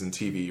movies and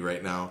TV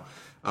right now.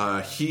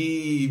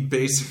 He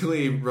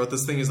basically wrote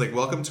this thing. He's like,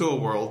 "Welcome to a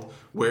world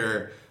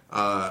where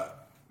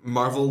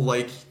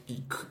Marvel-like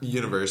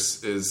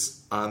universe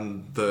is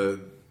on the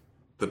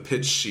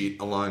pitch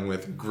sheet, along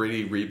with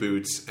gritty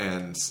reboots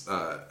and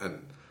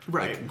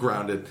Right. like,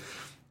 grounded."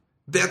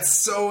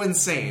 That's so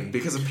insane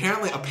because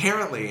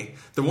apparently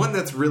the one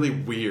that's really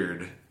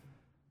weird,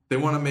 they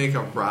want to make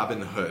a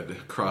Robin Hood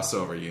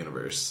crossover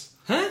universe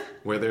Huh?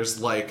 where there's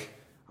like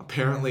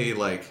apparently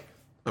like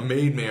a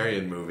Maid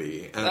Marian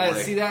movie and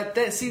like,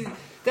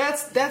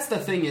 That's the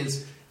thing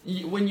is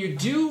when you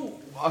do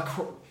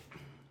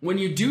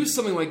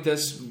something like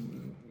this,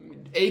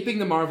 aping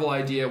the Marvel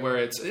idea, where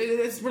it's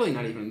really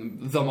not even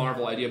the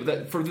Marvel idea,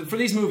 but for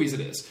these movies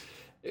it is.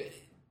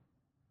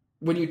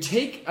 When you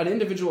take an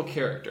individual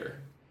character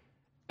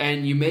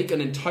and you make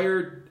an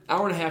entire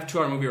hour and a half, 2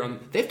 hour movie around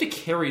them, they have to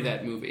carry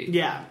that movie.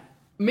 Yeah.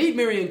 Maid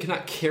Marian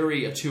cannot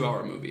carry a 2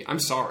 hour movie. I'm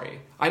sorry.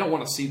 I don't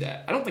want to see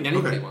that. I don't think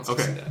anybody Okay, wants to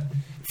okay. see that.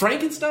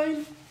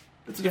 Frankenstein?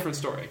 That's a different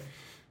story.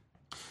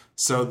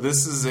 So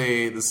this is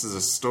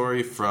a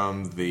story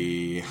from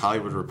the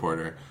Hollywood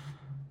Reporter.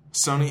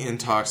 Sony in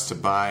talks to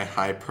buy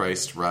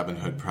high-priced Robin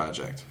Hood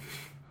project.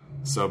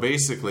 So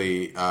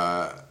basically,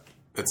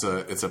 it's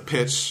a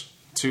pitch.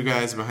 2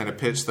 guys behind a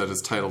pitch that is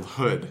titled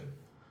Hood,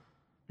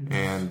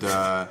 and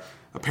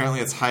apparently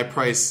it's high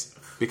price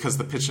because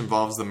the pitch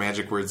involves the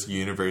magic words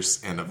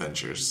universe and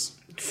Avengers.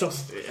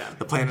 Yeah.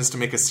 The plan is to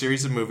make a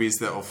series of movies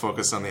that will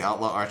focus on the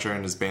outlaw Archer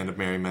and his band of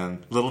merry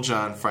men, Little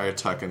John, Friar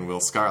Tuck, and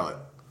Will Scarlet.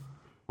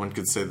 One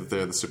could say that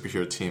they're the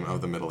superhero team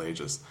of the Middle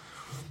Ages.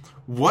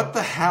 What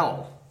the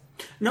hell?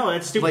 No,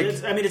 that's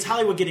stupid. Like- It's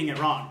Hollywood getting it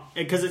wrong.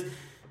 Because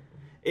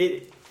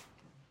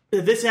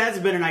this has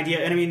been an idea,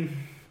 and I mean,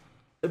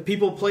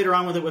 people played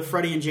around with it with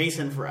Freddy and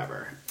Jason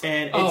forever.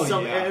 And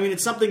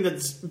it's something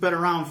that's been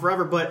around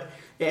forever, but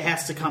it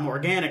has to come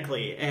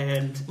organically.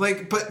 And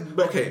But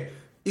okay,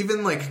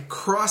 even like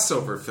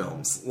crossover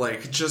films,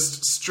 like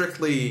just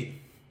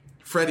strictly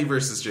Freddy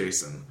versus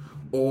Jason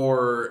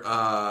or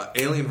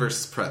Alien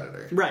versus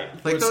Predator. Right.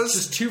 Like It's those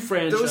just two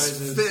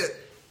franchises. Those fit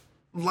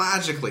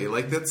logically.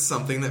 Like that's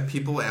something that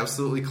people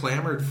absolutely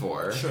clamored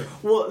for. Sure.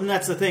 Well, and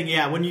that's the thing,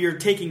 yeah. When you're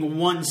taking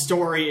one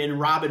story in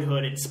Robin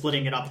Hood and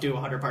splitting it up to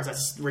 100 parts,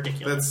 that's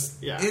ridiculous.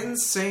 That's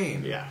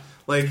insane. Yeah.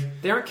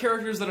 Like They aren't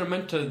characters that are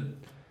meant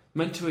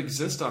to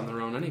exist on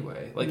their own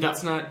anyway. Like No.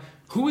 that's not.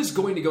 Who is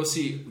going to go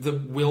see the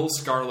Will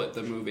Scarlet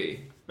the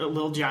movie?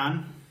 Lil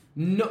John.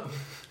 No.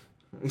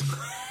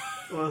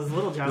 Well, it's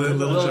Little John.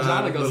 Little John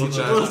John. to go Little see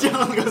John. Little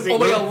John goes. Oh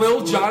my God,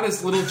 Lil Jon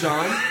is Little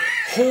John.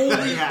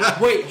 Holy!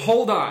 Yeah. Wait,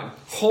 hold on.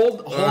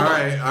 Hold All on.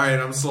 right,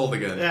 I'm sold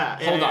again. Yeah.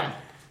 Hold on.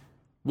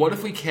 What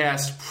if we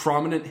cast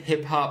prominent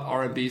hip hop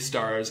R&B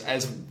stars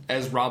as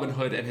Robin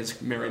Hood and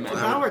his merry men?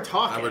 Now we're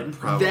talking. I would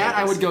probably That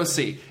I would go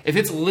see. If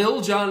it's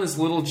Lil Jon is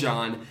Little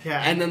John, Yeah.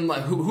 and then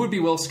like, who would be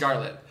Will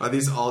Scarlet? Are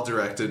these all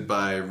directed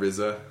by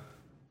RZA?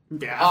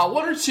 Yeah.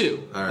 One or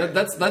two. All right.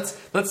 Let's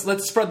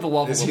spread the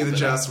love. Is a he little the bit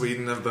Joss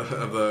Whedon of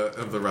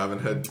the Robin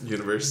Hood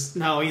universe?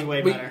 No, he's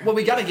way better.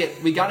 We gotta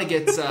get we gotta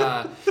get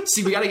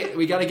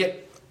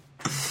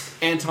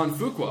Anton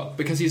Fuqua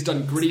because he's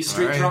done gritty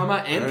street All right.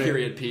 drama and All right.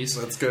 period piece.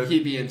 That's good.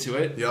 He'd be into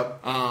it.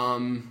 Yep.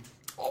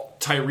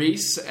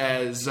 Tyrese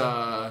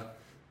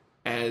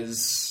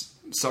as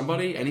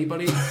somebody,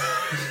 anybody.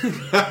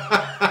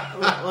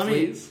 Let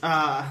me. Please?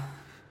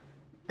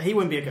 He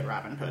wouldn't be a good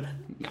Robin Hood.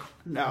 No.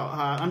 No,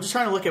 I'm just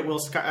trying to look at Will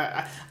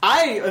Scar.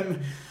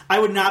 I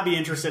would not be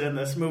interested in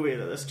this movie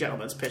that this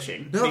gentleman's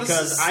pitching No, this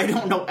because is- I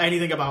don't know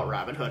anything about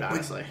Robin Hood,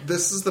 honestly.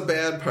 This is the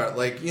bad part.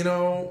 Like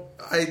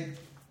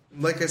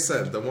I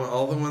said,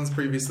 all the ones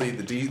previously,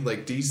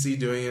 DC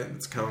doing it.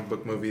 It's a comic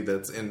book movie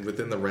that's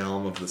within the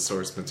realm of the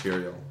source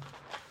material.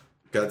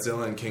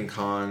 Godzilla and King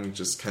Kong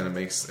just kind of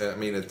makes. I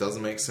mean, it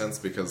doesn't make sense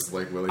because,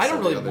 like Willie I said don't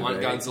really the other want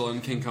day, Godzilla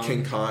and King Kong.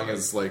 King Kong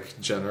is like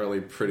generally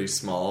pretty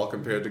small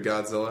compared to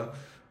Godzilla,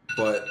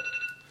 but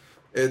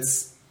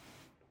it's.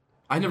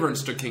 I never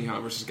understood King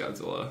Kong versus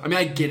Godzilla. I mean,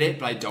 I get it,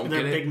 but I don't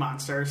They're get big it.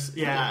 monsters.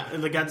 Yeah,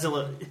 and the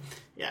Godzilla.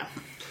 Yeah.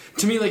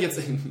 To me, like it's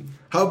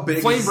How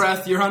big flame is,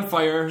 breath. You're on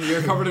fire.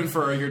 You're covered in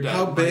fur. You're dead.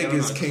 How Like, I big don't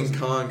is know, King it's-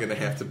 Kong going to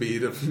have to be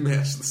to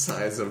match the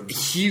size of?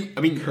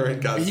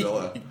 Current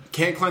Godzilla. He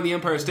can't climb the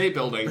Empire State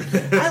Building.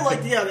 I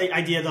like the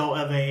idea though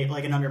of an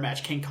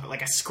undermatched King Kong,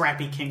 like a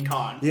scrappy King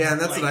Kong. Yeah,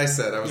 and that's Like, what I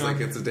said. I was you know,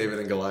 like, it's a David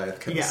and Goliath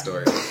kind Yeah. of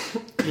story,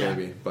 Yeah.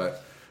 maybe.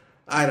 But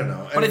I don't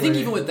know. But I think Anyway,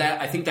 even with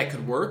that, I think that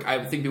could work.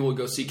 I think people would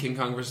go see King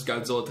Kong versus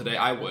Godzilla today.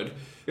 I would.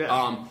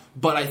 Yeah.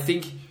 But I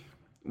think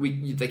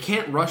they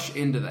can't rush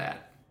into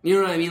that. You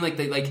know what I mean?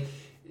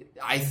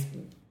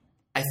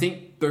 I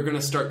think they're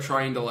gonna start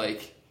trying to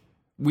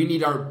we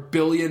need our $1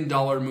 billion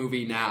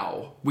movie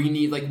now. We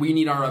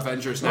need our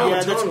Avengers now.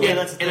 Yeah, that's the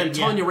and thing, I'm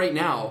telling yeah. you right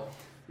now,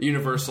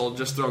 Universal,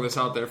 just throwing this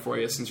out there for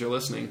you since you're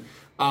listening.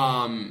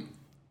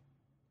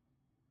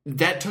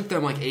 That took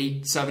them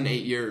 7,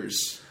 8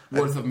 years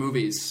worth of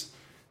movies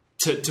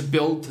to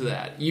build to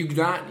that.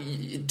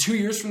 2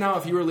 years from now,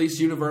 if you release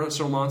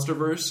Universal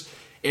MonsterVerse,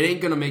 it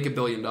ain't gonna make $1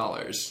 billion.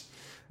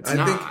 It's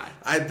not.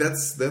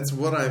 That's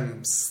what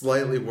I'm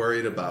slightly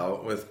worried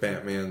about with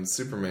Batman,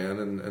 Superman,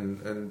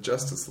 and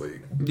Justice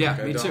League. Yeah,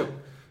 I me don't. too.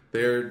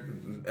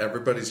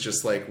 Everybody's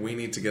just like, we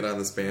need to get on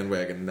this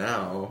bandwagon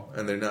now,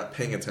 and they're not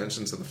paying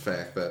attention to the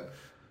fact that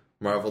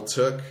Marvel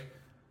took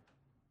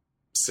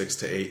 6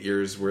 to 8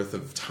 years worth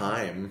of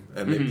time,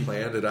 and they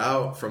planned it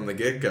out from the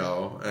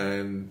get-go,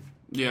 and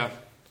Yeah.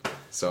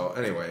 so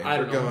anyway, I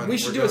don't know. We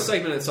should do a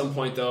segment at some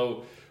point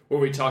though where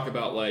we talk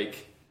about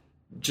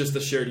just the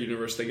shared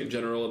universe thing in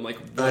general and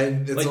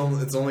it's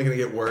only going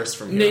to get worse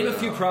from here name on a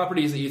few out.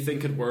 properties that you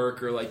think could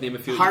work, or name a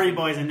few. Hardy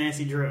Boys and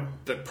Nancy Drew.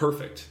 That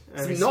perfect.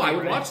 That'd be No, I sweet,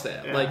 would right? watch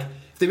that. Yeah.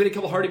 If they made a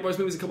couple Hardy Boys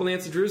movies, a couple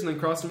Nancy Drews, and then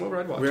crossed them over,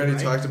 I'd watch We it. already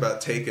right? talked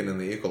about Taken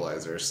and the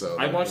Equalizer, so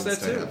I'd watch needs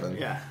that to too. happen.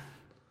 Yeah.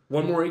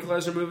 One more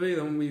Equalizer movie,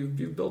 then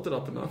you've built it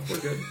up enough. We're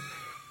good.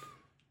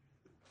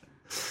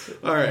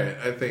 All right,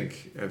 I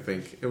think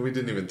and we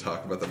didn't even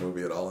talk about the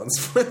movie at all in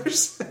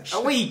spoilers.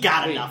 Oh, we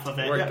got enough of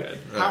it. We're Yeah. good.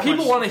 How People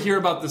much- want to hear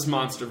about this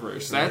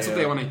MonsterVerse. That's what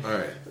they want to. All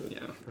right, Yeah.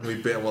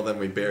 then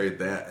we buried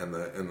that in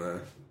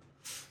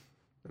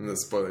the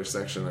spoiler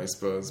section, I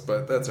suppose.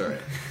 But that's all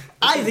right.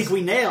 I think we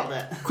nailed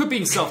it. Quit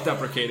being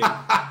self-deprecating.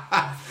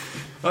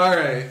 All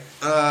right.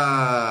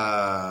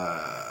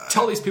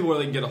 Tell these people where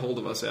they can get a hold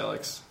of us,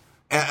 Alex.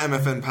 At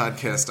MFN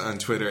Podcast on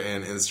Twitter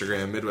and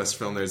Instagram, Midwest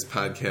Film Nerds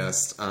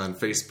Podcast on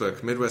Facebook,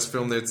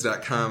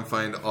 MidwestFilmNerds.com.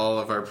 Find all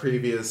of our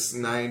previous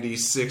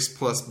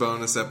 96-plus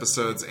bonus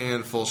episodes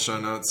and full show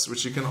notes,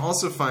 which you can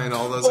also find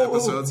all those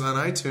episodes on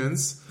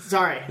iTunes.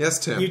 Sorry. Yes,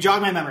 Tim. You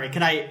jogged my memory.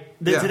 Today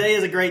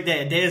is a great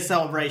day, a day of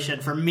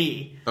celebration for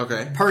me.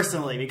 Okay.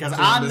 Personally, because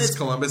on this...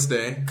 Columbus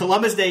Day.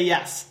 Columbus Day,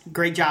 yes.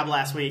 Great job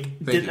last week.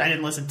 Thank you. I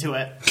didn't listen to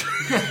it.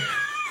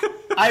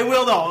 I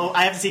will, though.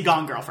 I have to see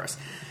Gone Girl first.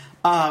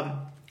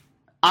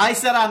 I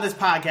said on this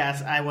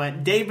podcast, I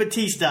went, Dave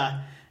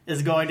Bautista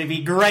is going to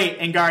be great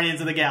in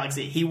Guardians of the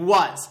Galaxy. He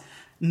was.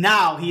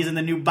 Now he's in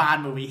the new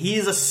Bond movie. He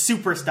is a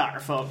superstar,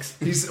 folks.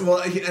 And it's he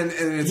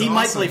awesome.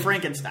 might play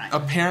Frankenstein.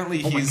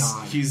 Apparently,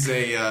 God. he's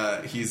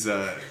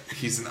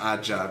an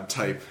odd job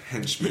type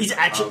henchman. He's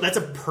actually that's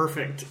a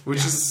perfect.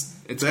 Which is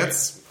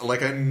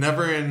like I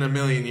never in a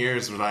million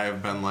years would I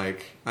have been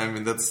like. I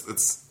mean,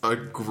 it's a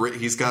great.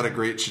 He's got a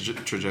great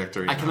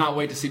trajectory. I cannot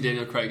wait to see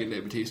Daniel Craig and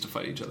Dave Bautista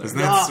fight each other. Isn't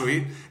that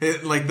sweet?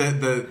 Like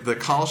the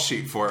call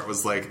sheet for it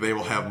was like they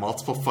will have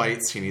multiple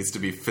fights. He needs to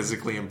be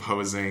physically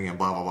imposing and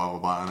blah blah blah blah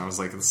blah. And I was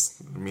like,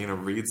 Mina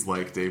reads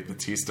like Dave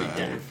Bautista.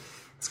 Yeah.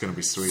 It's gonna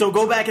be sweet. So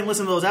go back and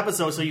listen to those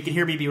episodes so you can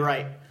hear me be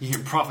right. You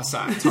can prophesy.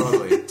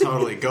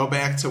 Totally. Go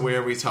back to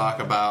where I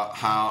talk about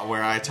how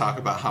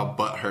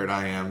butthurt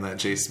I am that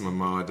Jason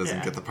Momoa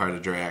doesn't get the part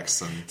of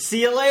Drax. And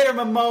See you later,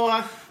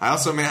 Momoa. I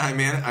also, I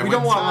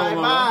don't want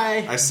Momoa.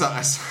 Bye.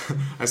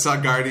 I saw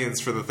Guardians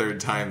for the third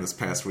time this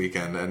past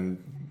weekend,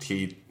 and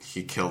he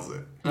kills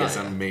it. It's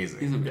amazing.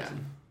 He's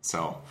amazing.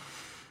 So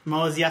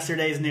Momoa's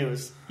yesterday's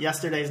news.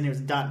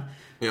 Done.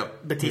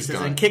 yep.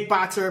 Batista's in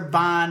Kickboxer,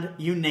 Bond,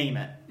 you name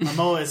it.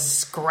 Momoa is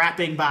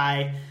scrapping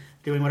by,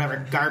 doing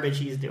whatever garbage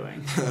he's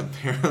doing.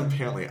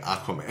 Apparently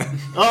Aquaman.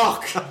 Oh,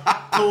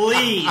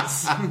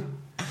 please.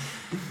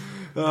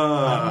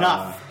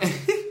 Enough.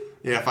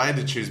 Yeah, if I had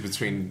to choose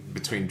between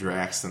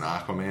Drax and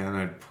Aquaman,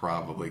 I'd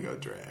probably go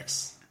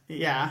Drax.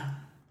 Yeah.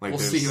 Like We'll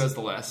see who has the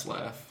last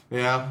laugh.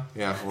 Yeah,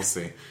 we'll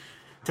see.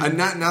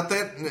 Not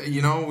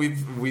that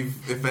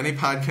we've if any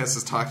podcast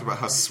has talked about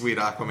how sweet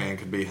Aquaman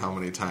could be, how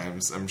many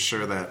times? I'm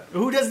sure that.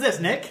 Who does this,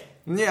 Nick?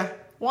 Yeah,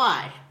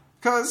 Why?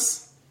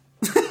 because.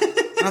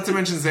 Not to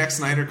mention Zack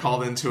Snyder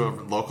called into a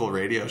local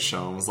radio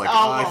show and was like,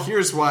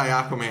 "Here's why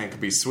Aquaman could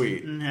be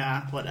sweet."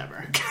 Yeah,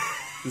 whatever.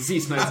 Z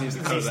Snyder needs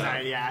to cut He's that.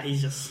 not, yeah,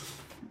 he's just,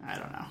 I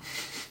don't know.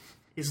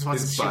 He just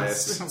wants He's to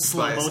biased. shoot a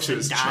slow Biased to motion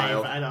his dive.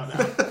 child. I don't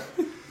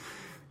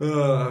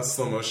know.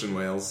 Slow motion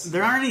whales.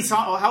 There aren't any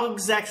songs. How would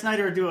Zack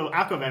Snyder do an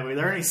Aquaman movie?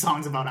 There aren't any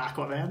songs about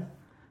Aquaman.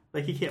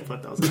 Like, he can't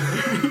put those in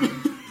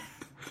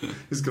there.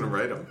 He's gonna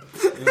write them.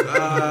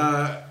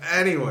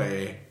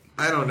 Anyway,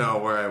 I don't know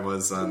where I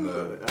was on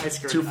the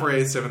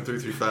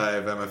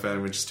 248-7335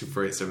 MFN, which is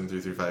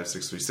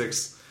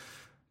 248-7335-636.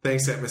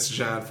 Thanks at Mr.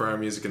 John for our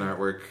music and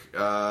artwork.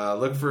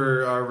 Look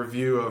for our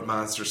review of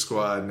Monster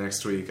Squad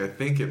next week. I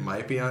think it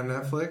might be on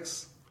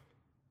Netflix.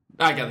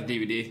 I got the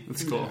DVD.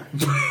 That's cool.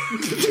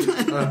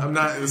 I'm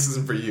not. This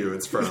isn't for you.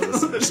 It's for our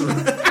listeners.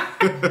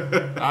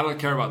 I don't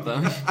care about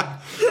them.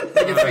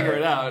 They can figure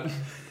it out.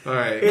 All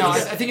right. No, I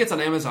think it's on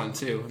Amazon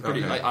too.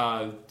 Pretty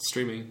Okay.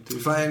 streaming too.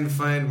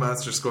 Find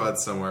Monster Squad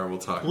somewhere. We'll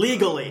talk.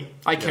 Legally.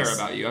 I care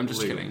about you. I'm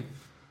just Legal. kidding.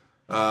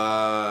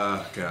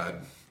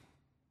 God,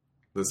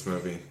 this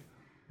movie.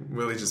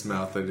 Willie just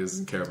mouthed that he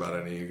doesn't care about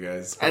any of you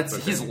guys.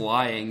 He's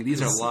lying.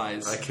 These are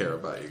lies. I care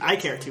about you guys. I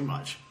care too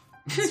much.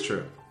 It's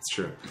true. It's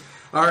true.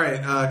 All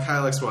right,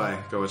 Kyle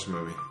XY, go watch the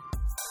movie.